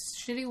there's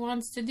shit he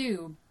wants to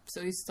do.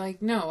 So he's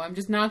like, no, I'm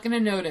just not going to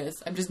notice.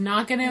 I'm just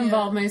not going to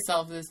involve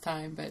myself this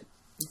time. But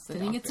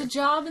then he gets a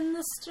job in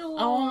the store.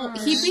 Oh,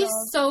 he'd be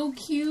so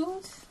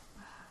cute.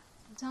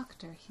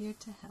 Doctor, here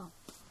to help.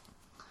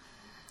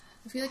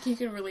 I feel like he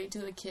could relate to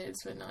the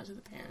kids, but not to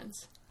the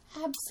parents.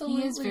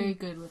 Absolutely. He is very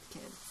good with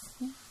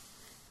kids.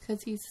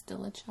 Because he's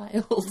still a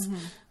child. Mm-hmm.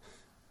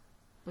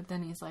 But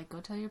then he's like,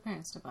 go tell your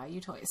parents to buy you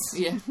toys.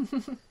 Yeah.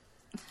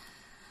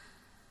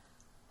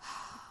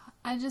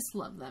 I just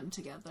love them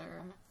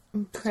together.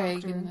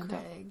 Craig Doctor and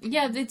Craig.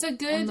 Yeah, it's a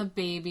good... And the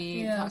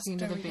baby, talking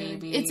to the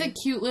baby. It's a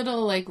cute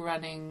little, like,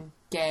 running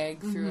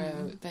gag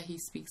throughout that he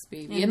speaks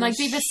baby. And like,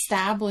 they've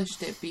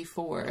established it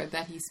before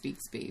that he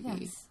speaks baby.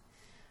 Yes.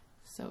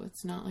 So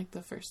it's not like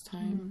the first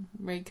time,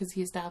 right? Because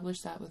he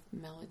established that with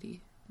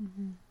Melody.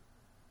 Mm-hmm.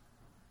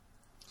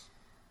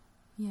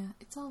 Yeah,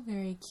 it's all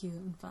very cute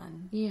and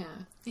fun.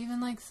 Yeah.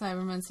 Even like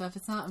Cyberman stuff,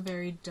 it's not a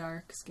very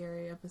dark,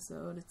 scary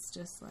episode. It's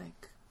just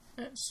like...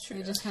 That's true.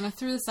 They just kind of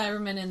threw the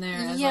Cybermen in there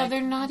as, yeah, like,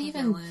 they're not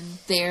even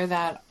there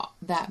that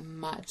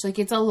much. Like,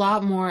 it's a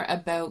lot more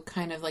about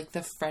kind of like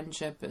the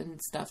friendship and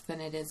stuff than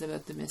it is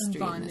about the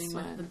mystery and bonding in this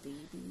with one. the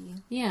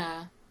baby.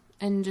 Yeah.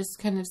 And just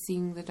kind of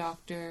seeing the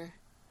doctor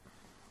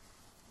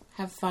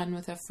have fun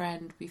with a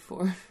friend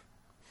before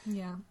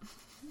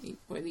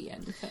the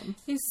end comes.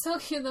 He's so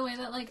cute the way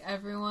that like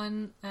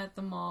everyone at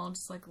the mall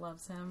just like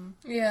loves him.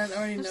 Yeah, and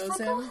already knows like,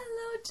 him. Oh,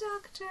 hello,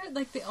 doctor.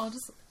 Like they all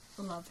just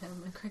love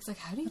him. And Craig's like,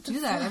 how do you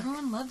do that?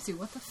 Everyone loves you.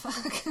 What the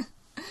fuck?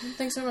 He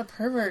thinks I'm a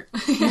pervert.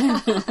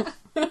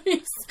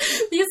 he's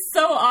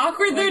so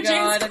awkward there,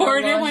 James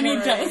Corden, when he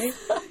does.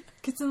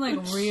 Gets in like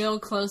real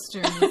close to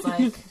him. He's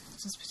like,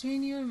 just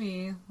between you and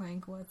me,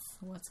 like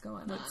what's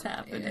going on? What's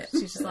happening? Yeah.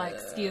 She's just like,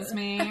 excuse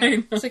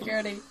me.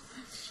 Security.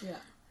 Yeah.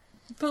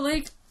 But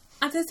like,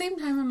 at the same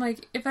time, I'm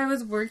like, if I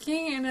was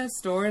working in a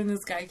store and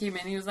this guy came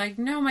in, he was like,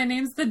 no, my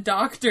name's the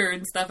doctor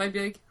and stuff, I'd be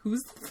like,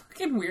 who's the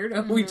fucking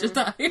weirdo we just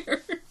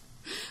hired?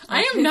 I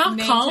am His not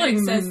name calling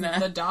tag says him that.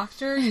 The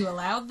doctor, you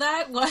allowed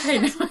that? What? I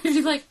know. I'd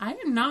be like, I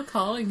am not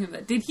calling him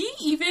that. Did he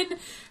even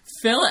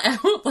fill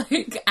out,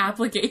 like,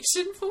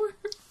 application forms?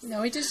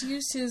 No, he just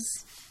used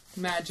his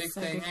Magic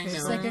thing, I know.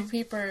 psychic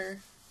paper.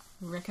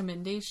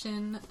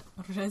 Recommendation,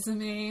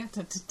 resume,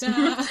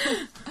 da-da-da.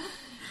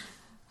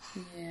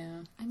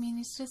 Yeah. I mean,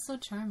 he's just so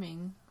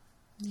charming.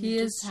 He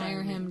You is just hire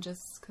charming. him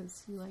just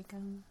because you like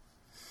him.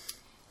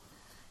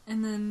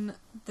 And then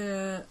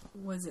the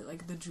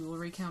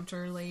jewelry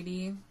counter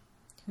lady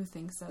who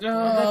thinks that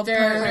that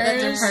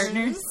they're partners.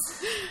 partners.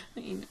 I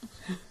know.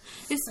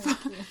 Is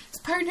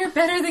partner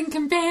better than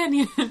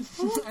companion?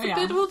 Oh, yeah.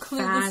 Good old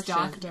Clueless fashion.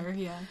 doctor,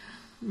 yeah.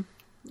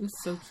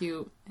 It's so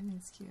cute. It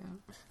is cute.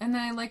 And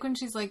then I like when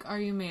she's like, "Are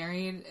you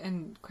married?"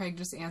 And Craig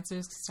just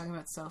answers because he's talking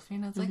about Sophie,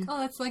 and I was like, "Oh,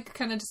 that's like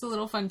kind of just a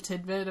little fun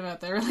tidbit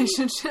about their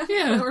relationship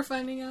Yeah. that we're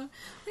finding out."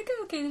 Like,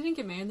 oh, okay, they didn't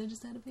get married; they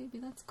just had a baby.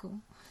 That's cool.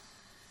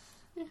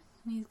 Yeah,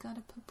 and he's got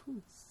a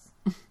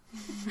papoose.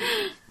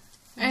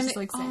 And, just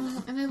like saying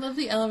that. and I love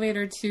the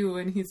elevator too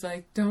when he's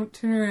like, "Don't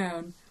turn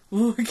around,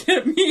 look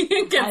at me."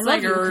 It gets I love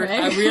like you, a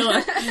Craig. real.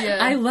 Yeah.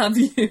 I love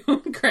you.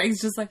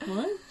 Craig's just like,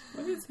 what?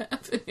 What is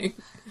happening?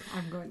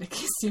 I'm going to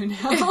kiss you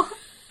now.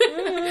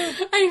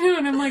 I know,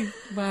 and I'm like,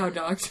 wow,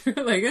 doctor,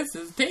 like this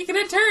is taking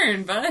a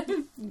turn, bud.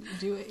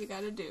 Do what you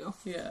gotta do.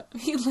 Yeah.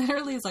 He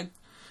literally is like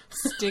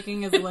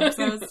sticking his lips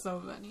out. It's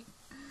so funny.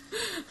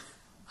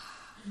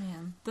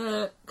 Man,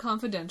 the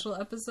confidential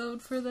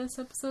episode for this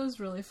episode is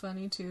really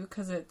funny too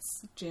because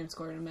it's James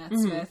Corden and Matt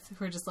Smith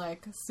who are just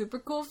like super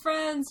cool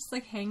friends, just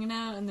like hanging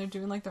out, and they're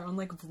doing like their own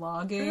like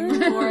vlogging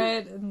for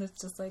it, and it's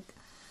just like,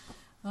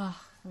 oh,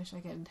 I wish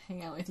I could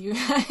hang out with you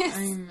guys.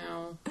 I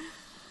know.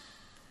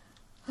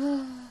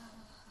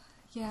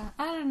 Yeah,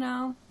 I don't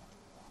know.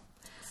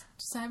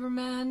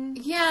 Cyberman,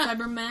 Yeah.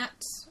 Cybermat.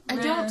 I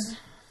don't.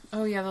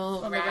 Oh yeah, the little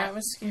Oh, the rat rat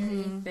was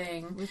scary.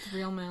 thing. with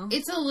real mail.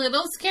 It's a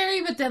little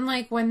scary, but then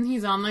like when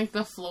he's on like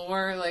the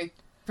floor, like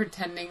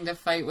pretending to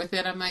fight with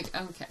it, I'm like,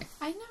 okay.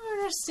 I never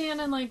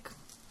understand in like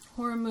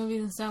horror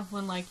movies and stuff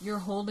when like you're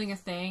holding a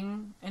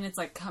thing and it's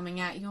like coming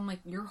at you. I'm like,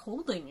 you're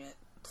holding it.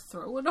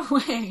 Throw it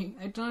away.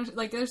 I don't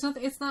like. There's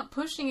nothing. It's not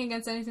pushing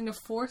against anything to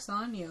force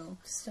on you.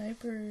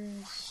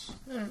 Snipers.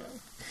 I don't know.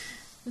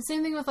 The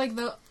same thing with like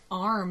the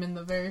arm in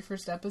the very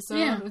first episode.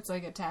 Yeah. It's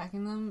like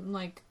attacking them.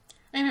 Like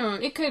I know.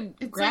 it could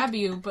It's grab like-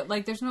 you, but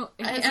like there's no.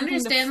 It I has nothing to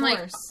understand, like,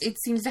 force. it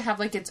seems to have,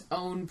 like, its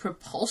own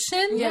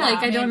propulsion. Yeah, like,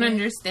 I don't maybe.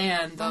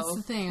 understand, though. That's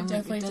the thing. I'm It like,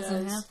 it definitely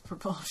doesn't does. have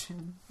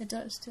propulsion. It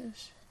does,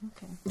 Tish.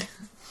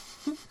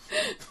 Okay.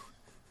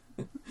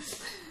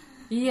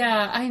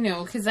 Yeah, I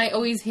know, because I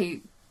always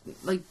hate,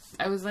 like,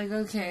 I was like,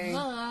 okay.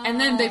 And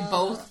then they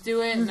both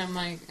do it, and I'm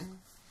like,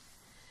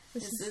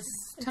 This this is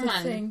is, it's come a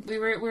on. thing. We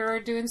were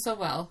doing so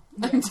well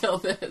until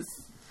this.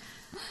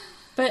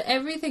 But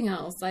everything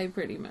else I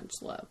pretty much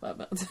love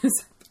about this.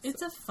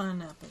 It's a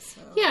fun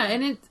episode. Yeah,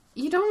 and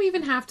you don't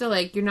even have to,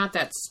 like, you're not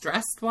that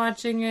stressed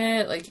watching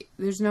it. Like,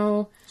 there's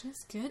no...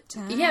 Just good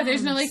times. Yeah,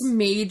 there's no, like,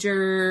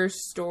 major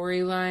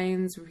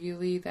storylines,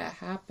 really, that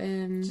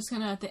happen. Just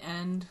kind of at the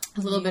end.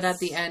 a little bit at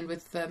the end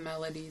with the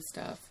melody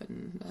stuff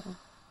and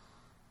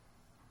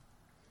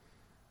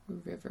the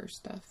river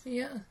stuff.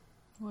 Yeah.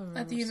 Whatever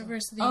At the stuff.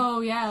 university.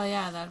 Oh,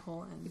 yeah, that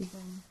whole end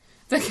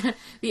thing.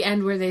 The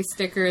end where they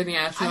stick her in the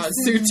astronaut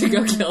suit to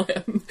go kill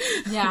him.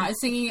 Yeah, I was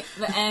thinking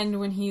the end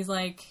when he's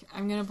like,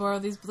 I'm going to borrow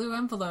these blue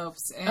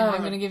envelopes, and I'm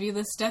going to give you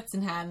this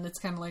Stetson hat, and it's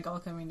kind of like all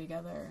coming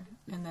together.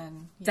 And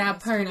then That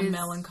it's part kind of is-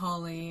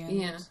 melancholy and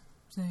Yeah.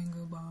 saying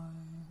goodbye.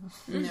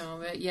 No,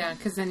 but yeah,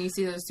 because then you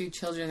see those two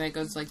children that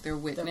goes like their The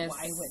witness.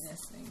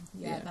 eyewitness thing.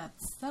 Yeah, Yeah.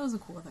 that was a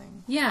cool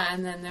thing. Yeah,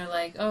 and then they're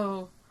like,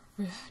 oh.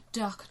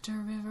 Dr.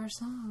 River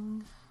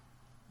Song.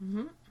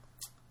 Mm-hmm.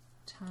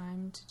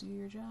 Time to do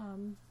your job.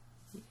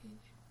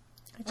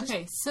 just-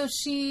 Okay, so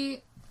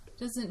she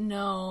doesn't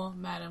know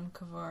Madame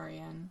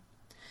Kavarian.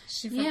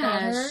 She forgot Yeah,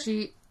 her.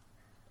 she...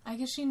 I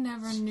guess she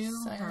never knew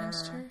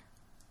silenced her. her.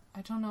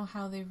 I don't know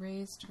how they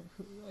raised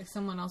her. Like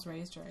someone else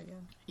raised her, I guess.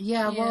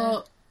 Yeah, Yeah.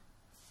 well...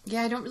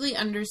 Yeah, I don't really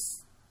The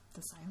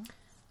silence?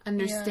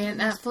 understand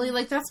Yeah, that fully.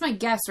 Like, that's my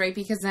guess, right?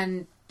 Because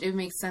then it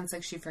makes sense,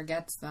 like, she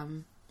forgets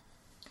them.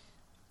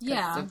 'Cause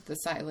Yeah. of the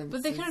silence.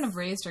 But they couldn't have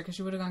raised her because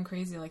she would have gone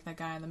crazy like that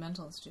guy in the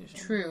mental institution.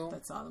 True.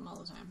 That saw them all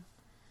the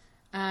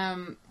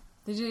time.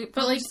 But But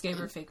like- like, just gave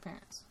her fake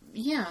parents.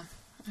 yeah.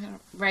 I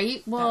don't,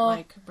 right? Well, that,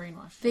 like,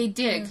 brainwashed her. they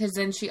did, because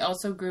then she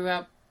also grew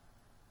up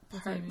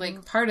Baby.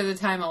 like part of the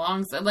time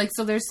alongside, like,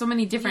 so there's so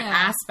many different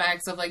Yeah.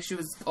 aspects of, like, she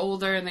was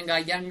older and then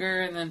got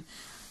younger and then,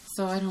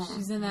 so I don't,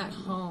 She's in that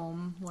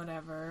home,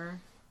 whatever.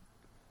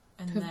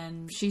 And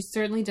then... she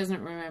certainly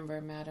doesn't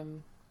remember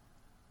Madame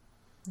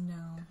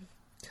No.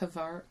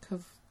 Kavarian.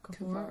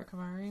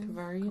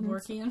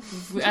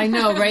 Kevorkian? I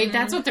know, right?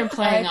 That's what they're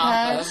playing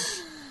off of.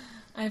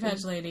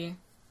 iPad lady.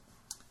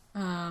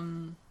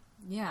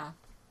 Yeah.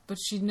 But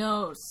she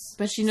knows.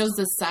 But she knows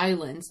the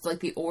silence, like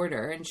the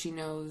order, and she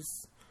knows.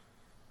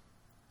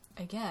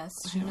 I guess.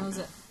 She knows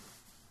it.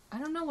 I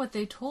don't know what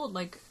they told.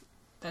 Like,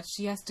 that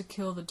she has to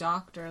kill the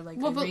doctor. Like,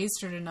 Well, they but-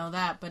 raised her to know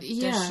that, but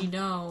Yeah. does she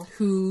know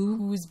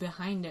who's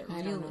behind it,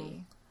 I don't know.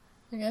 really?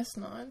 I guess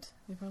not.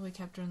 They probably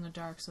kept her in the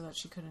dark so that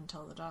she couldn't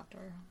tell the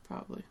doctor.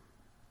 Probably.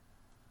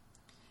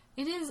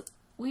 It is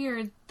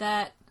weird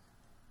that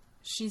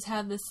she's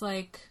had this,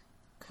 like,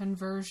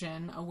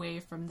 conversion away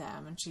from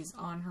them, and she's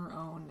on her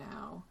own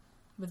now.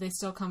 But they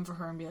still come for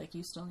her and be like,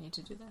 you still need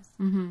to do this.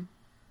 Mm-hmm.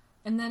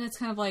 And then it's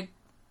kind of like,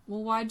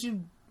 well, why'd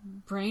you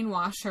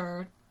brainwash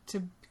her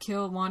to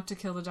want to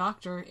kill the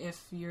doctor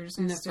if you're just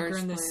going to stick her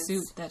in this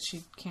suit that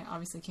she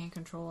obviously can't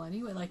control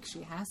anyway? Like,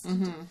 she has to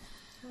do.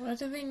 Why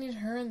do they need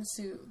her in the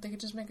suit? They could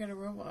just make it a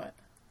robot.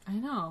 I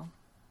know.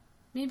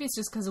 Maybe it's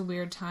just because of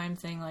weird time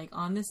thing. Like,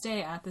 on this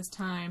day, at this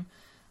time,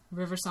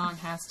 River Song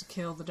has to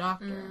kill the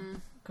doctor.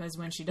 Because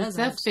when she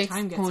doesn't, It's a fixed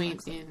time gets point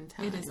mixed up. in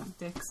time. It is a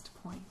fixed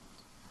point.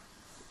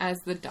 As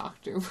the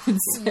doctor would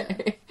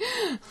say.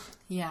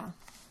 Yeah.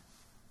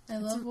 I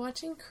love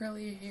watching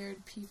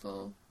curly-haired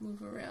people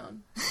move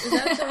around. Is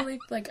that the only,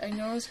 like, I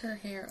notice her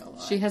hair a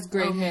lot. She has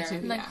gray Oh, me hair.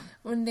 too. Like, Yeah.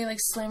 when they, like,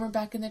 slam her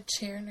back in the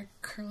chair and her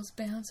curls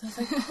bounce, I was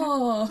like,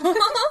 oh.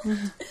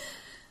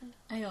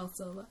 I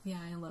also,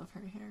 I love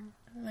her hair.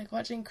 Like,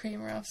 watching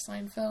Kramer off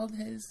Seinfeld,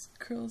 his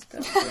curls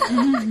bounce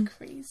around like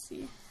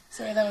crazy.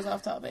 Sorry, that was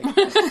off topic.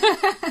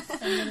 I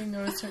really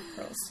noticed her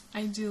curls.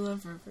 I do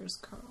love River's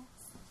curls.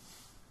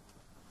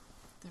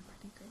 They're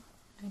pretty great.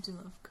 I do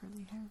love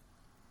curly hair.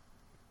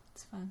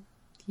 It's fun.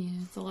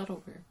 Yeah, it's a lot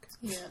of work.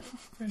 Yeah,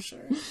 for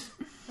sure.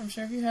 I'm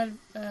sure if you had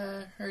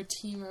her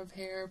team of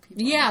hair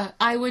people... Yeah,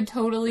 I would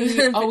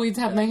totally always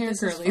have my hair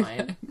This is curly.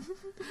 fine.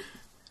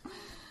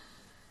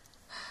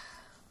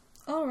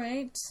 All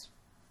right.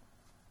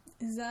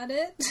 Is that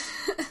it?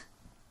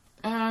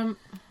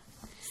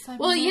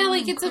 Well, yeah,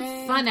 like, it's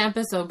a fun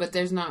episode, but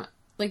there's not,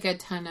 like, a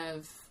ton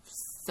of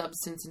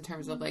substance in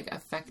terms of, like,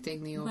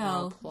 affecting the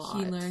overall plot.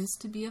 He learns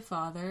to be a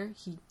father.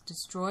 He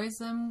destroys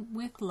them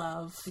with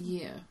love.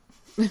 Yeah.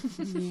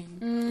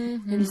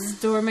 And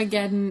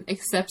Stormageddon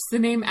accepts the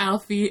name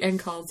Alfie and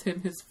calls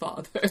him his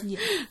father. Yeah.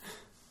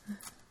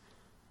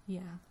 Yeah.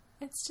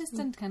 It's just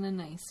a kind of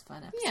nice,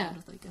 fun episode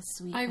with, like, a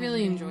sweet I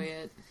really ending. enjoy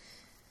it.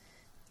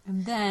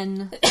 And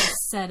then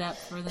set up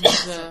for the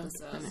next The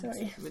episode.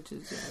 Sorry. Which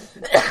is,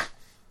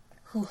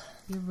 You're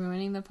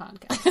ruining the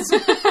podcast. I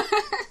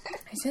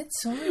said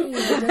sorry. It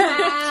doesn't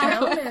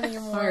count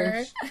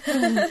anymore.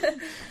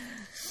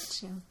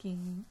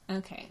 Joking.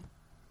 Okay.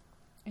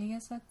 I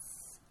guess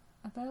that's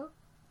about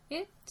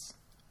it.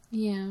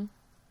 Yeah.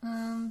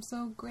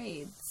 So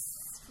grades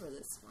for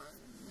this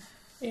one.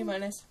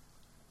 A-.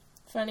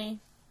 Funny.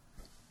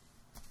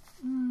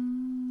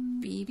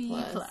 B+.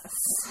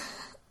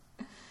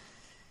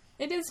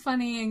 It is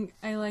funny and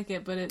I like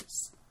it, but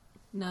it's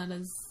not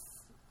as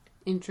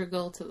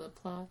Integral to the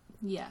plot.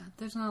 yeah.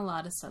 There's not a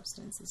lot of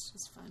substance. It's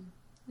just fun,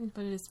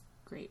 but it is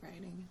great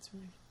writing. It's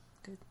really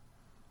good.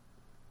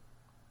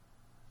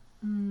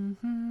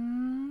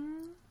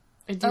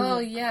 I do. Oh,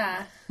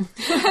 yeah.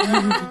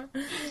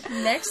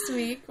 Next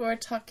week, we're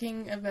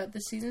talking about the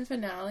season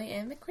finale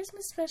and the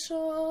Christmas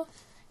special.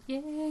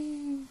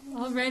 Yay!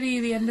 Already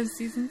the end of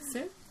season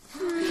 6.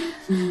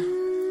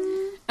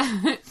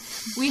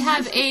 We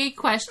have a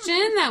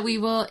question that we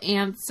will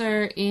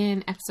answer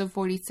in episode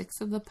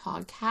 46 of the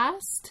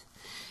podcast.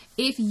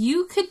 If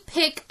you could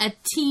pick a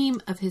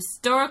team of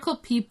historical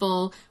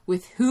people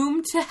with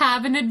whom to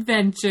have an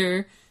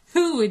adventure,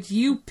 who would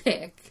you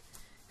pick?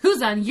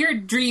 Who's on your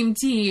dream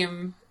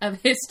team of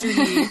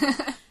history?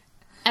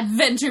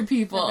 Adventure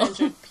people.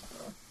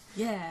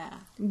 Yeah.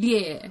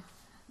 Yeah.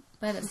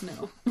 Let us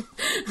know.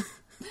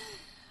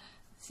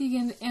 So you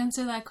can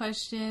answer that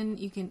question.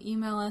 You can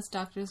email us,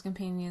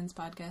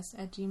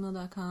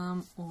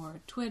 doctorscompanionspodcast@gmail.com, or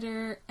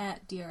Twitter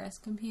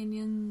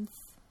 @DRScompanions.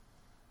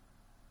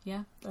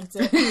 Yeah, that's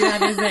it.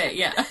 That is it,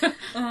 yeah.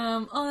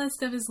 All that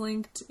stuff is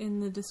linked in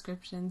the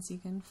description, so you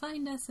can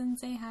find us and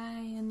say hi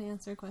and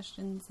answer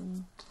questions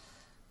and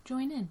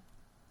join in.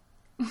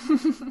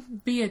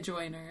 Be a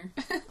joiner.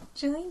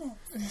 Join us.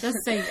 Just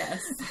say yes.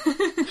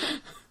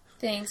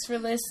 Thanks for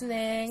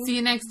listening. See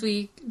you next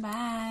week.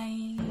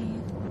 Bye.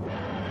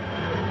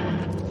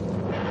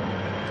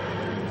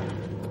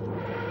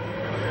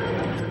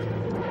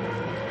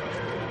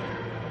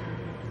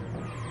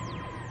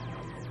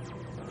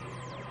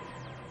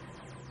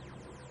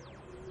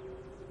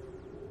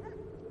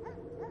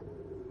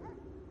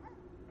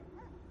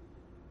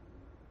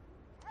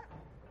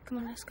 Come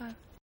on, let's go.